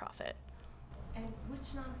larger nonprofit. And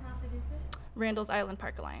which nonprofit is it? Randall's Island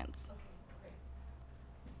Park Alliance. Okay, great.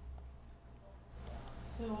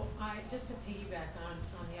 So just to piggyback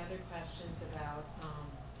on the other questions about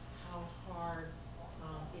how hard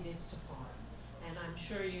it is to farm. And I'm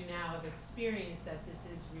sure you now have experienced that this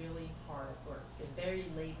is really hard work, it's very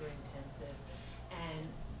labor intensive, and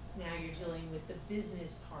now you're dealing with the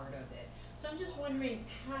business part of it. So I'm just wondering,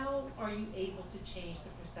 how are you able to change the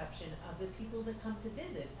perception of the people that come to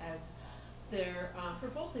visit as they're, for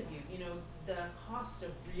both of you, the cost of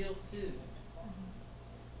real food?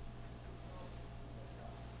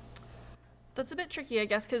 That's a bit tricky, I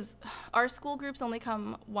guess, because our school groups only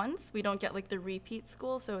come once. We don't get like the repeat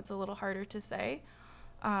school, so it's a little harder to say.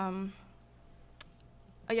 I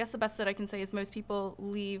guess the best that I can say is most people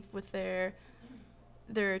leave with their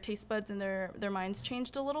taste buds and their minds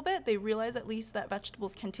changed a little bit. They realize at least that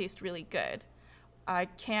vegetables can taste really good. I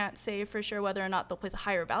can't say for sure whether or not they'll place a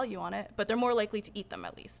higher value on it, but they're more likely to eat them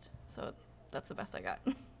at least. So that's the best I got.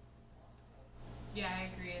 Yeah, I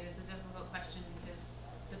agree. It is a difficult question because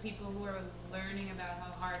the people who are learning about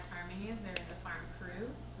how hard farming is, they're in the farm crew,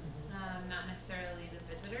 not necessarily the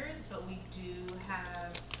visitors, but we do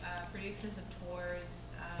have pretty extensive tours,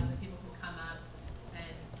 the people who come up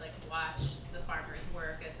and like watch the farmers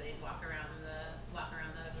work as they walk around the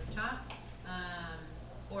rooftop,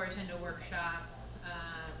 or attend a workshop.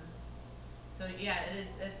 So yeah,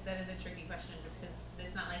 that is a tricky question just because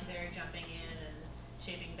it's not like they're jumping in and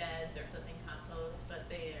shaping beds or flipping compost, but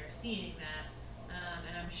they are seeing that.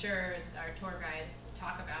 And I'm sure our tour guides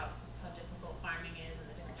talk about how difficult farming is and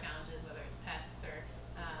the different challenges, whether it's pests or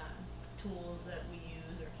tools that we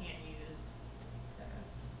use or can't use, etc.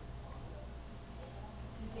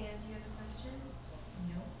 Suzanne, do you have a question?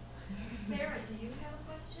 No. Sarah, do you have a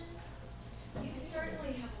question? You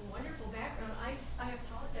certainly have a wonderful background. I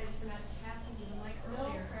apologize for not passing you the mic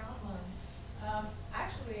earlier. No problem.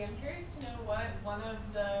 Actually, I'm curious to know what one of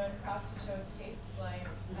the crops the show tastes like.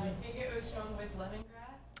 I think it was shown with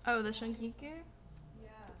lemongrass. Oh, the shunkiku? Yeah.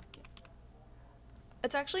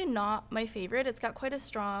 It's actually not my favorite. It's got quite a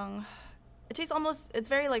strong, it tastes almost, it's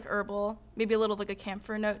very like herbal, maybe a little like a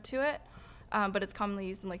camphor note to it, but it's commonly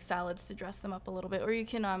used in like salads to dress them up a little bit, or you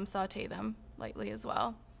can saute them lightly as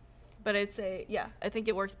well. But I'd say, yeah, I think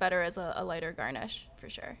it works better as a lighter garnish for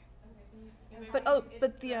sure. Okay, But oh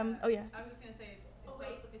yeah. I was just gonna say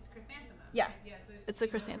it's chrysanthemum. Yeah. Right? Yeah. So It's the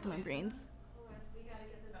chrysanthemum greens. Hold on, we gotta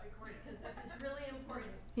get this recorded because this is really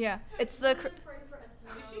important. Yeah, it's Really the, important for us to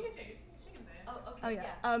know. She can say it. Oh, okay. oh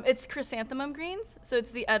yeah, it's chrysanthemum greens, so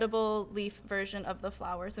it's the edible leaf version of the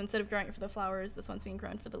flower. So instead of growing it for the flowers, this one's being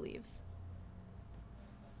grown for the leaves.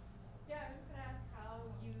 Yeah, I was just gonna ask how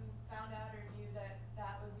you found out or knew that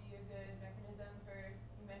that would be a good mechanism for,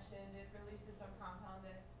 you mentioned it releases some compound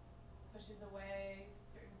that pushes away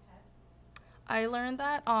certain pests. I learned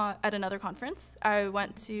that at another conference. I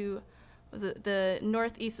went to, was it the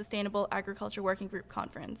Northeast Sustainable Agriculture Working Group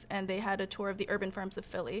conference, and they had a tour of the urban farms of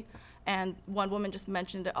Philly. And one woman just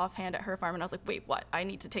mentioned it offhand at her farm, and I was like, wait, what? I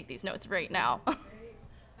need to take these notes right now. Have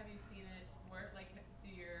you seen it work? Like, do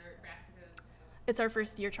your brassicas? It's our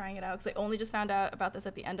first year trying it out, because I only just found out about this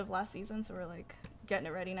at the end of last season, so we're like getting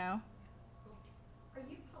it ready now. Are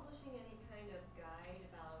you publishing any kind of guide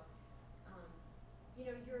about,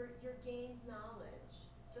 your gained knowledge?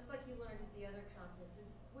 Just you learned at the other conferences,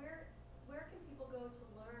 where can people go to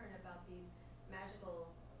learn about these magical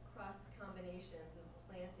cross combinations of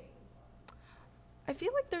planting? I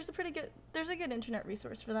feel like there's a good internet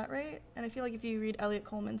resource for that, right? And I feel like if you read Elliot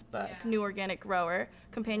Coleman's book, Yeah. New Organic Grower,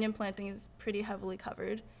 companion planting is pretty heavily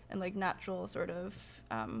covered, and like natural sort of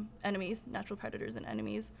enemies, natural predators and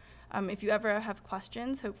enemies. If you ever have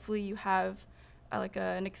questions, hopefully you have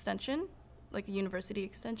an extension, like a university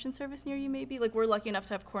extension service near you maybe. Like we're lucky enough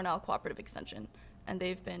to have Cornell Cooperative Extension, and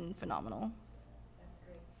they've been phenomenal. That's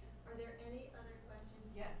great. Are there any other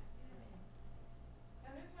questions? Yes.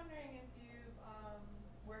 I'm just wondering if you've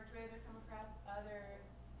worked with or come across other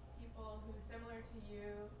people who, similar to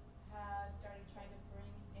you, have started trying to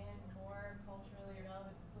bring in more culturally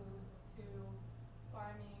relevant foods to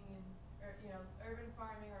farming and, or urban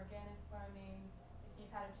farming, organic farming. If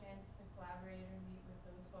you've had a chance to collaborate or meet with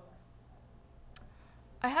those folks.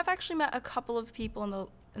 I have actually met a couple of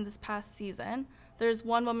people in this past season. There's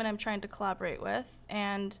one woman I'm trying to collaborate with,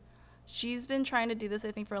 and she's been trying to do this,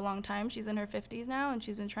 I think, for a long time. She's in her 50s now, and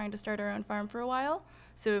she's been trying to start her own farm for a while.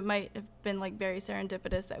 So it might have been like very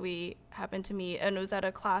serendipitous that we happened to meet, and it was at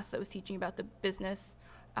a class that was teaching about the business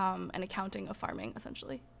and accounting of farming,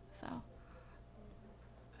 essentially. So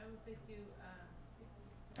I would say too.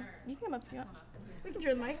 you can come up if you want. We can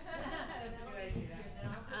share the mic. That's a good idea.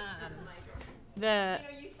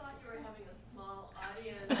 You thought you were having a small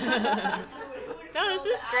audience. No, this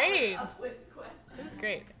is great. This This is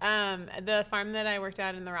great. The farm that I worked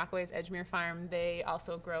at in the Rockaways, Edgemere Farm, they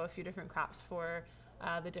also grow a few different crops for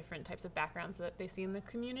the different types of backgrounds that they see in the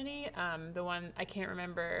community. The one, I can't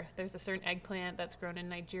remember, there's a certain eggplant that's grown in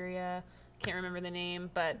Nigeria. Can't remember the name,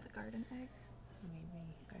 but... Is it the garden egg? Maybe.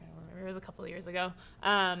 I don't remember. It was a couple of years ago.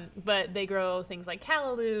 But they grow things like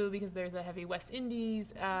callaloo because there's a heavy West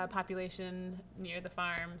Indies population near the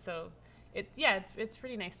farm. So it's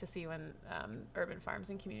pretty nice to see when urban farms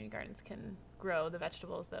and community gardens can grow the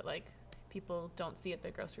vegetables that like people don't see at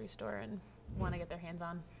the grocery store and want to get their hands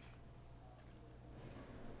on.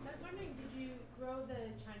 I was wondering, did you grow the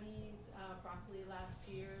Chinese broccoli last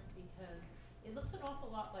year? Because it looks an awful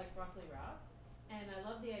lot like broccoli rabe, and I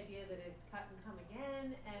love the idea that it's cut and come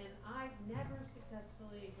again, and I've never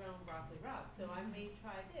successfully grown broccoli rabe, so I may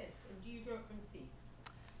try this. And do you grow it from seed?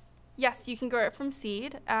 Yes, you can grow it from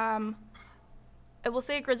seed. I will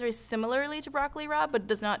say it grows very similarly to broccoli rabe, but it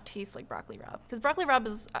does not taste like broccoli rabe. Because broccoli rabe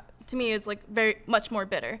is, to me, is like very much more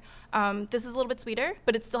bitter. This is a little bit sweeter,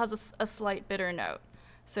 but it still has a slight bitter note.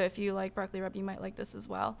 So if you like broccoli rabe, you might like this as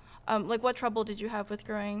well. Like, what trouble did you have with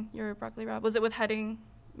growing your broccoli rabe? Was it with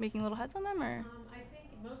making little heads on them, or? I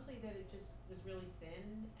think mostly that it just was really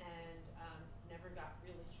thin and never got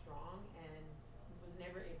really strong and was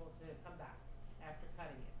never able to come back after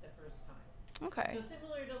cutting it the first time. Okay. So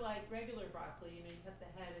similar to like regular broccoli, you cut the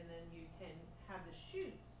head and then you can have the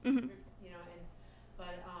shoots, Mhm.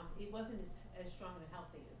 but it wasn't as strong and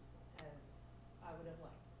healthy as I would have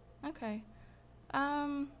liked. Okay.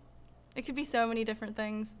 It could be so many different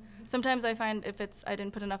things. Sometimes I find if I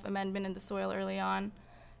didn't put enough amendment in the soil early on,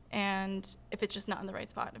 and if it's just not in the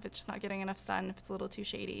right spot, if it's just not getting enough sun, if it's a little too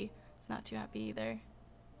shady, it's not too happy either.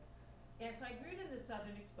 Yeah, so I grew it in the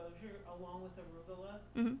southern exposure along with arugula,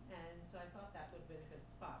 Mhm. and so I thought that would have been a good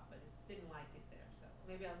spot, but it didn't like it there, so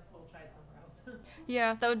maybe we'll try it somewhere else.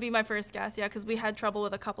 Yeah, that would be my first guess. Yeah, because we had trouble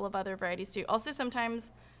with a couple of other varieties too. Also,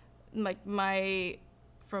 sometimes, like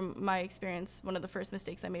from my experience, one of the first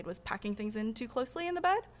mistakes I made was packing things in too closely in the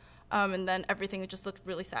bed, and then everything just looked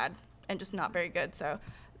really sad and just not very good. So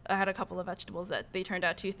I had a couple of vegetables that they turned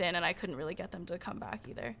out too thin, and I couldn't really get them to come back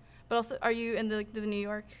either. But also, are you in the New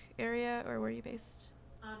York area, or where are you based?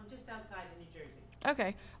 Just outside in New Jersey.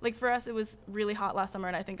 Okay. Like for us, it was really hot last summer,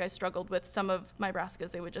 and I think I struggled with some of my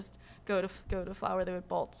brassicas. They would just go to flower. They would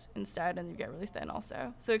bolt instead, and you get really thin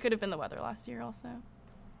also. So it could have been the weather last year also.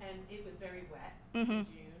 And it was very wet Mhm. in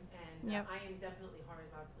June, and Yep. I am definitely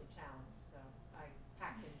horizontally challenged, so I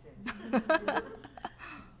pack things in.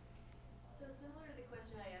 So similar to the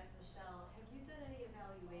question I asked Michelle, have you done any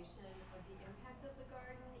evaluation of the impact of the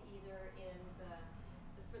garden, either in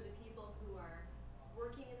for the people who are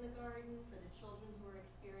working in the garden, for the children who are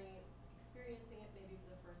experiencing it maybe for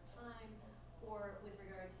the first time, or with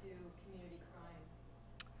regard to community crime?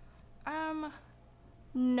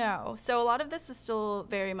 No. So a lot of this is still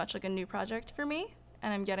very much like a new project for me,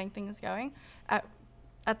 and I'm getting things going. At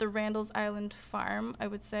the Randall's Island Farm, I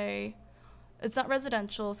would say it's not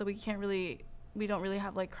residential, so we don't really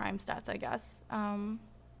have like crime stats, I guess.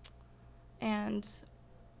 And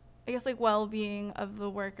I guess like well-being of the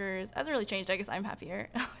workers hasn't really changed. I guess I'm happier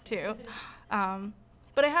too.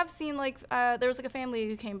 But I have seen, like, there was, like, a family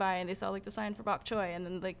who came by and they saw, like, the sign for bok choy, and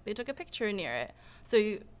then, like, they took a picture near it.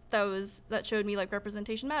 So that showed me, like,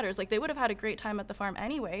 representation matters. Like, they would have had a great time at the farm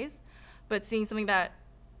anyways, but seeing something that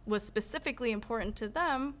was specifically important to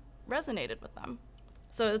them resonated with them.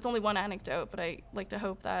 So it's only one anecdote, but I like to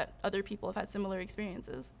hope that other people have had similar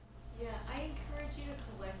experiences. Yeah, I encourage you to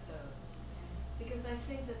collect those, because I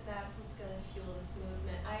think that that's what's going to fuel this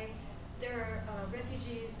movement. There are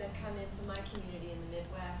refugees that come into my community in the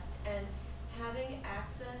Midwest, and having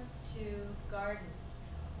access to gardens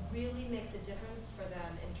really makes a difference for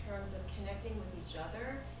them in terms of connecting with each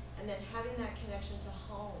other, and then having that connection to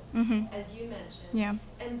home, as you mentioned. Yeah.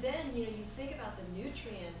 And then, you think about the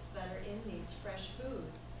nutrients that are in these fresh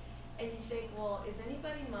foods, and you think, well, is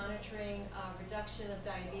anybody monitoring reduction of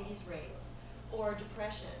diabetes rates or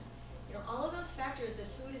depression? All of those factors that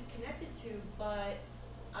food is connected to, but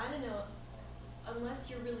I don't know, unless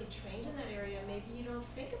you're really trained in that area, maybe you don't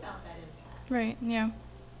think about that impact. Right, yeah.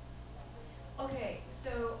 Okay,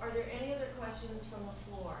 so are there any other questions from the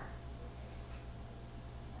floor?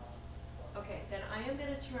 Okay, then I am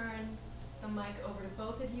going to turn the mic over to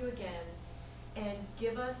both of you again and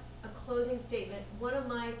give us a closing statement. One of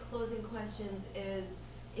my closing questions is,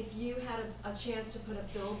 if you had a chance to put a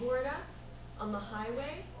billboard up on the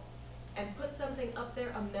highway and put something up there,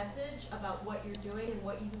 a message about what you're doing and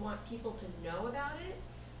what you want people to know about it,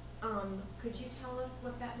 could you tell us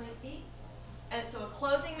what that might be? And so a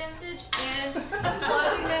closing message and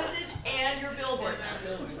your billboard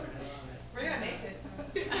message. We're gonna make it.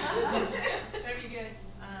 Very good.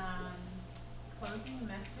 Closing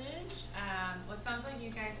message. Well, it sounds like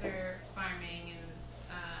you guys are farming and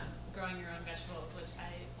growing your own vegetables, which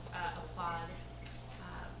I applaud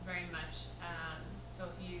very much. So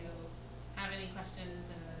if you have any questions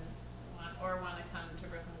and want to come to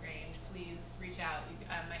Brooklyn Grange, please reach out.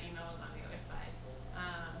 My email is on the other side,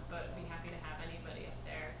 but I'd be happy to have anybody up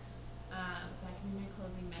there. So that can be my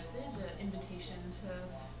closing message, an invitation to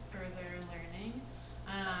further learning.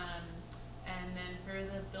 And then for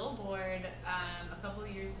the billboard, a couple of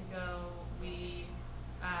years ago, we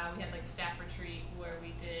had like a staff retreat where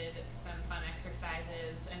we did some fun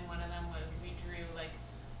exercises, and one of them was we drew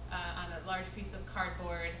on a large piece of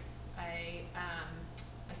cardboard a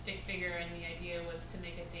stick figure, and the idea was to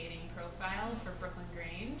make a dating profile for Brooklyn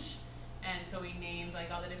Grange. And so we named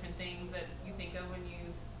all the different things that you think of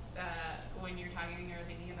when you're talking or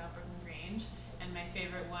thinking about Brooklyn Grange. And my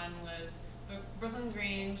favorite one was Brooklyn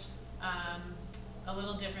Grange, a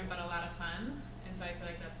little different but a lot of fun. And so I feel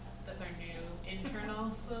like that's our new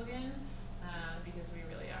internal slogan, because we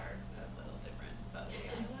really are a little different, but we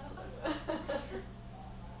are a lot of fun.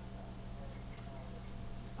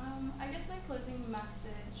 I guess my closing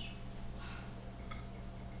message,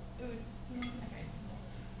 okay.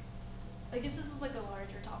 I guess this is a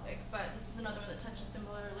larger topic, but this is another one that touches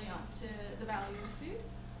similarly onto the value of food.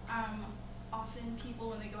 Often people,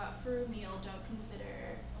 when they go out for a meal, don't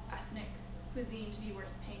consider ethnic cuisine to be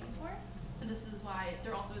worth paying for, and this is why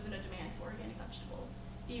there also isn't a demand for organic vegetables.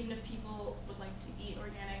 Even if people would like to eat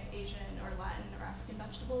organic Asian or Latin or African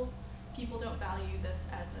vegetables, people don't value this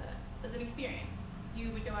as an experience. You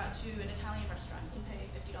would go out to an Italian restaurant, you can pay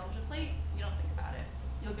 $50 a plate, you don't think about it.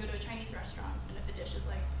 You'll go to a Chinese restaurant, and if a dish is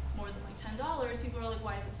more than $10, people are like,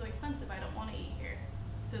 why is it so expensive? I don't want to eat here.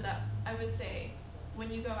 So that, I would say, when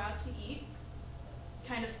you go out to eat,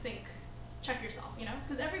 kind of check yourself,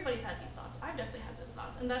 because everybody's had these thoughts. I've definitely had those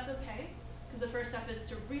thoughts, and that's okay, because the first step is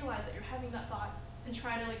to realize that you're having that thought and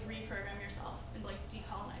try to reprogram yourself and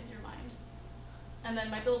decolonize your mind. And then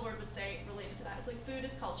my billboard would say, related to that, it's food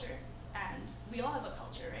is culture. And we all have a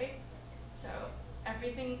culture, right? So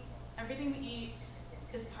everything we eat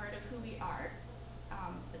is part of who we are.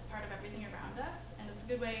 It's part of everything around us, and it's a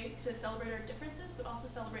good way to celebrate our differences, but also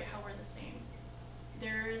celebrate how we're the same.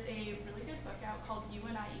 There's a really good book out called You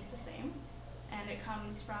and I Eat the Same, and it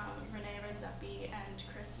comes from Rene Redzepi and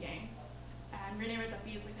Chris Yang. And Rene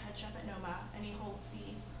Redzepi is the head chef at Noma, and he holds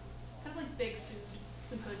these kind of big food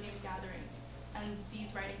symposium gatherings, and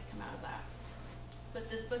these writings come out of that. But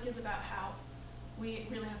this book is about how we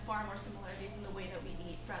really have far more similarities in the way that we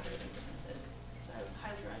eat rather than differences. So I would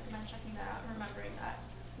highly recommend checking that out and remembering that,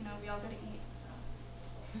 we all gotta eat, so.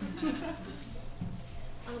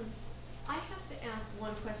 I have to ask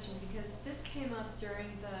one question, because this came up during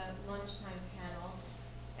the lunchtime panel,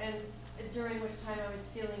 and during which time I was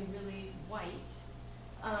feeling really white.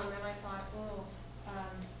 And I thought,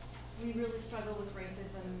 we really struggle with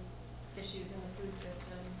racism issues in the food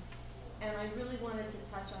system. And I really wanted to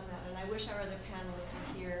touch on that, and I wish our other panelists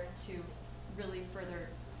were here to really further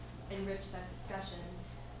enrich that discussion.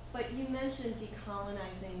 But you mentioned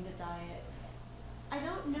decolonizing the diet. I don't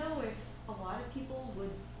don't know if a lot of people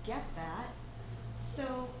would get that.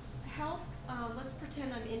 So let's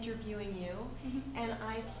pretend I'm interviewing you, and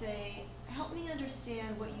I say, help me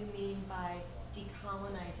understand what you mean by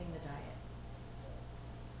decolonizing the diet.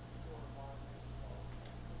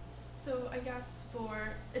 So I guess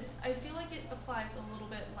I feel like it applies a little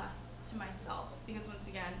bit less to myself, because once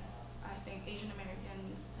again, I think Asian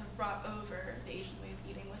Americans have brought over the Asian way of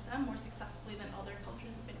eating with them more successfully than other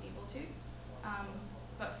cultures have been able to.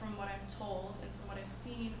 But from what I'm told and from what I've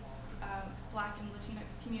seen, Black and Latinx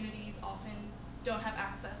communities often don't have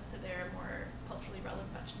access to their more culturally relevant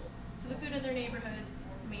vegetables. So the food in their neighborhoods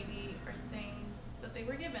maybe are things that they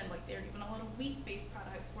were given, like they were given a lot of wheat-based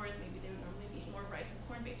products, whereas maybe they would normally be eating more rice and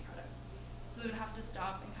corn-based products. So they would have to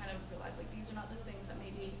stop and kind of realize, like, these are not the things that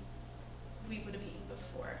maybe we would have eaten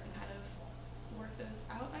before, and kind of work those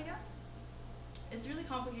out, I guess. It's a really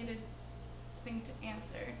complicated thing to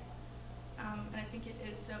answer, and I think it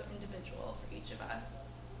is so individual for each of us.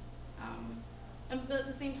 But at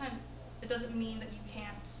the same time, it doesn't mean that you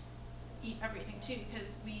can't eat everything too, because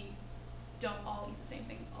we don't all eat the same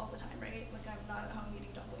thing all the time, right? Like, I'm not at home eating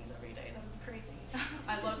dumplings every day. That would be crazy.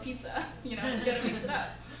 I love pizza, you know, you gotta mix it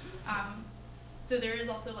up. So there is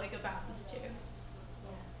also like a balance too.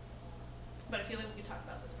 But I feel like we could talk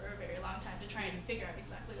about this for a very long time to try and figure out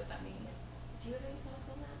exactly what that means. Do you have any thoughts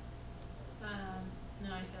on that?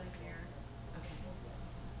 No, I feel like you're Okay.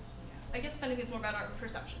 Yeah. I guess if anything, it's more about our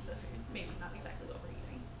perceptions of food, maybe not exactly what we're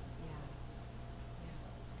eating. Yeah.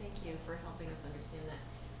 Thank you for helping us understand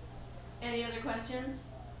that. Any other questions?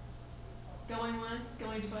 Going once,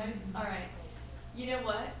 going twice? All right. You know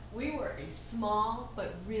what? We were a small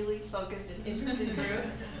but really focused and interested group.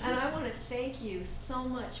 And I want to thank you so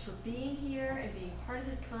much for being here and being part of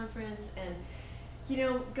this conference and, you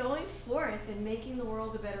know, going forth and making the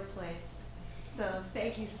world a better place. So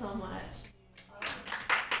thank you so much.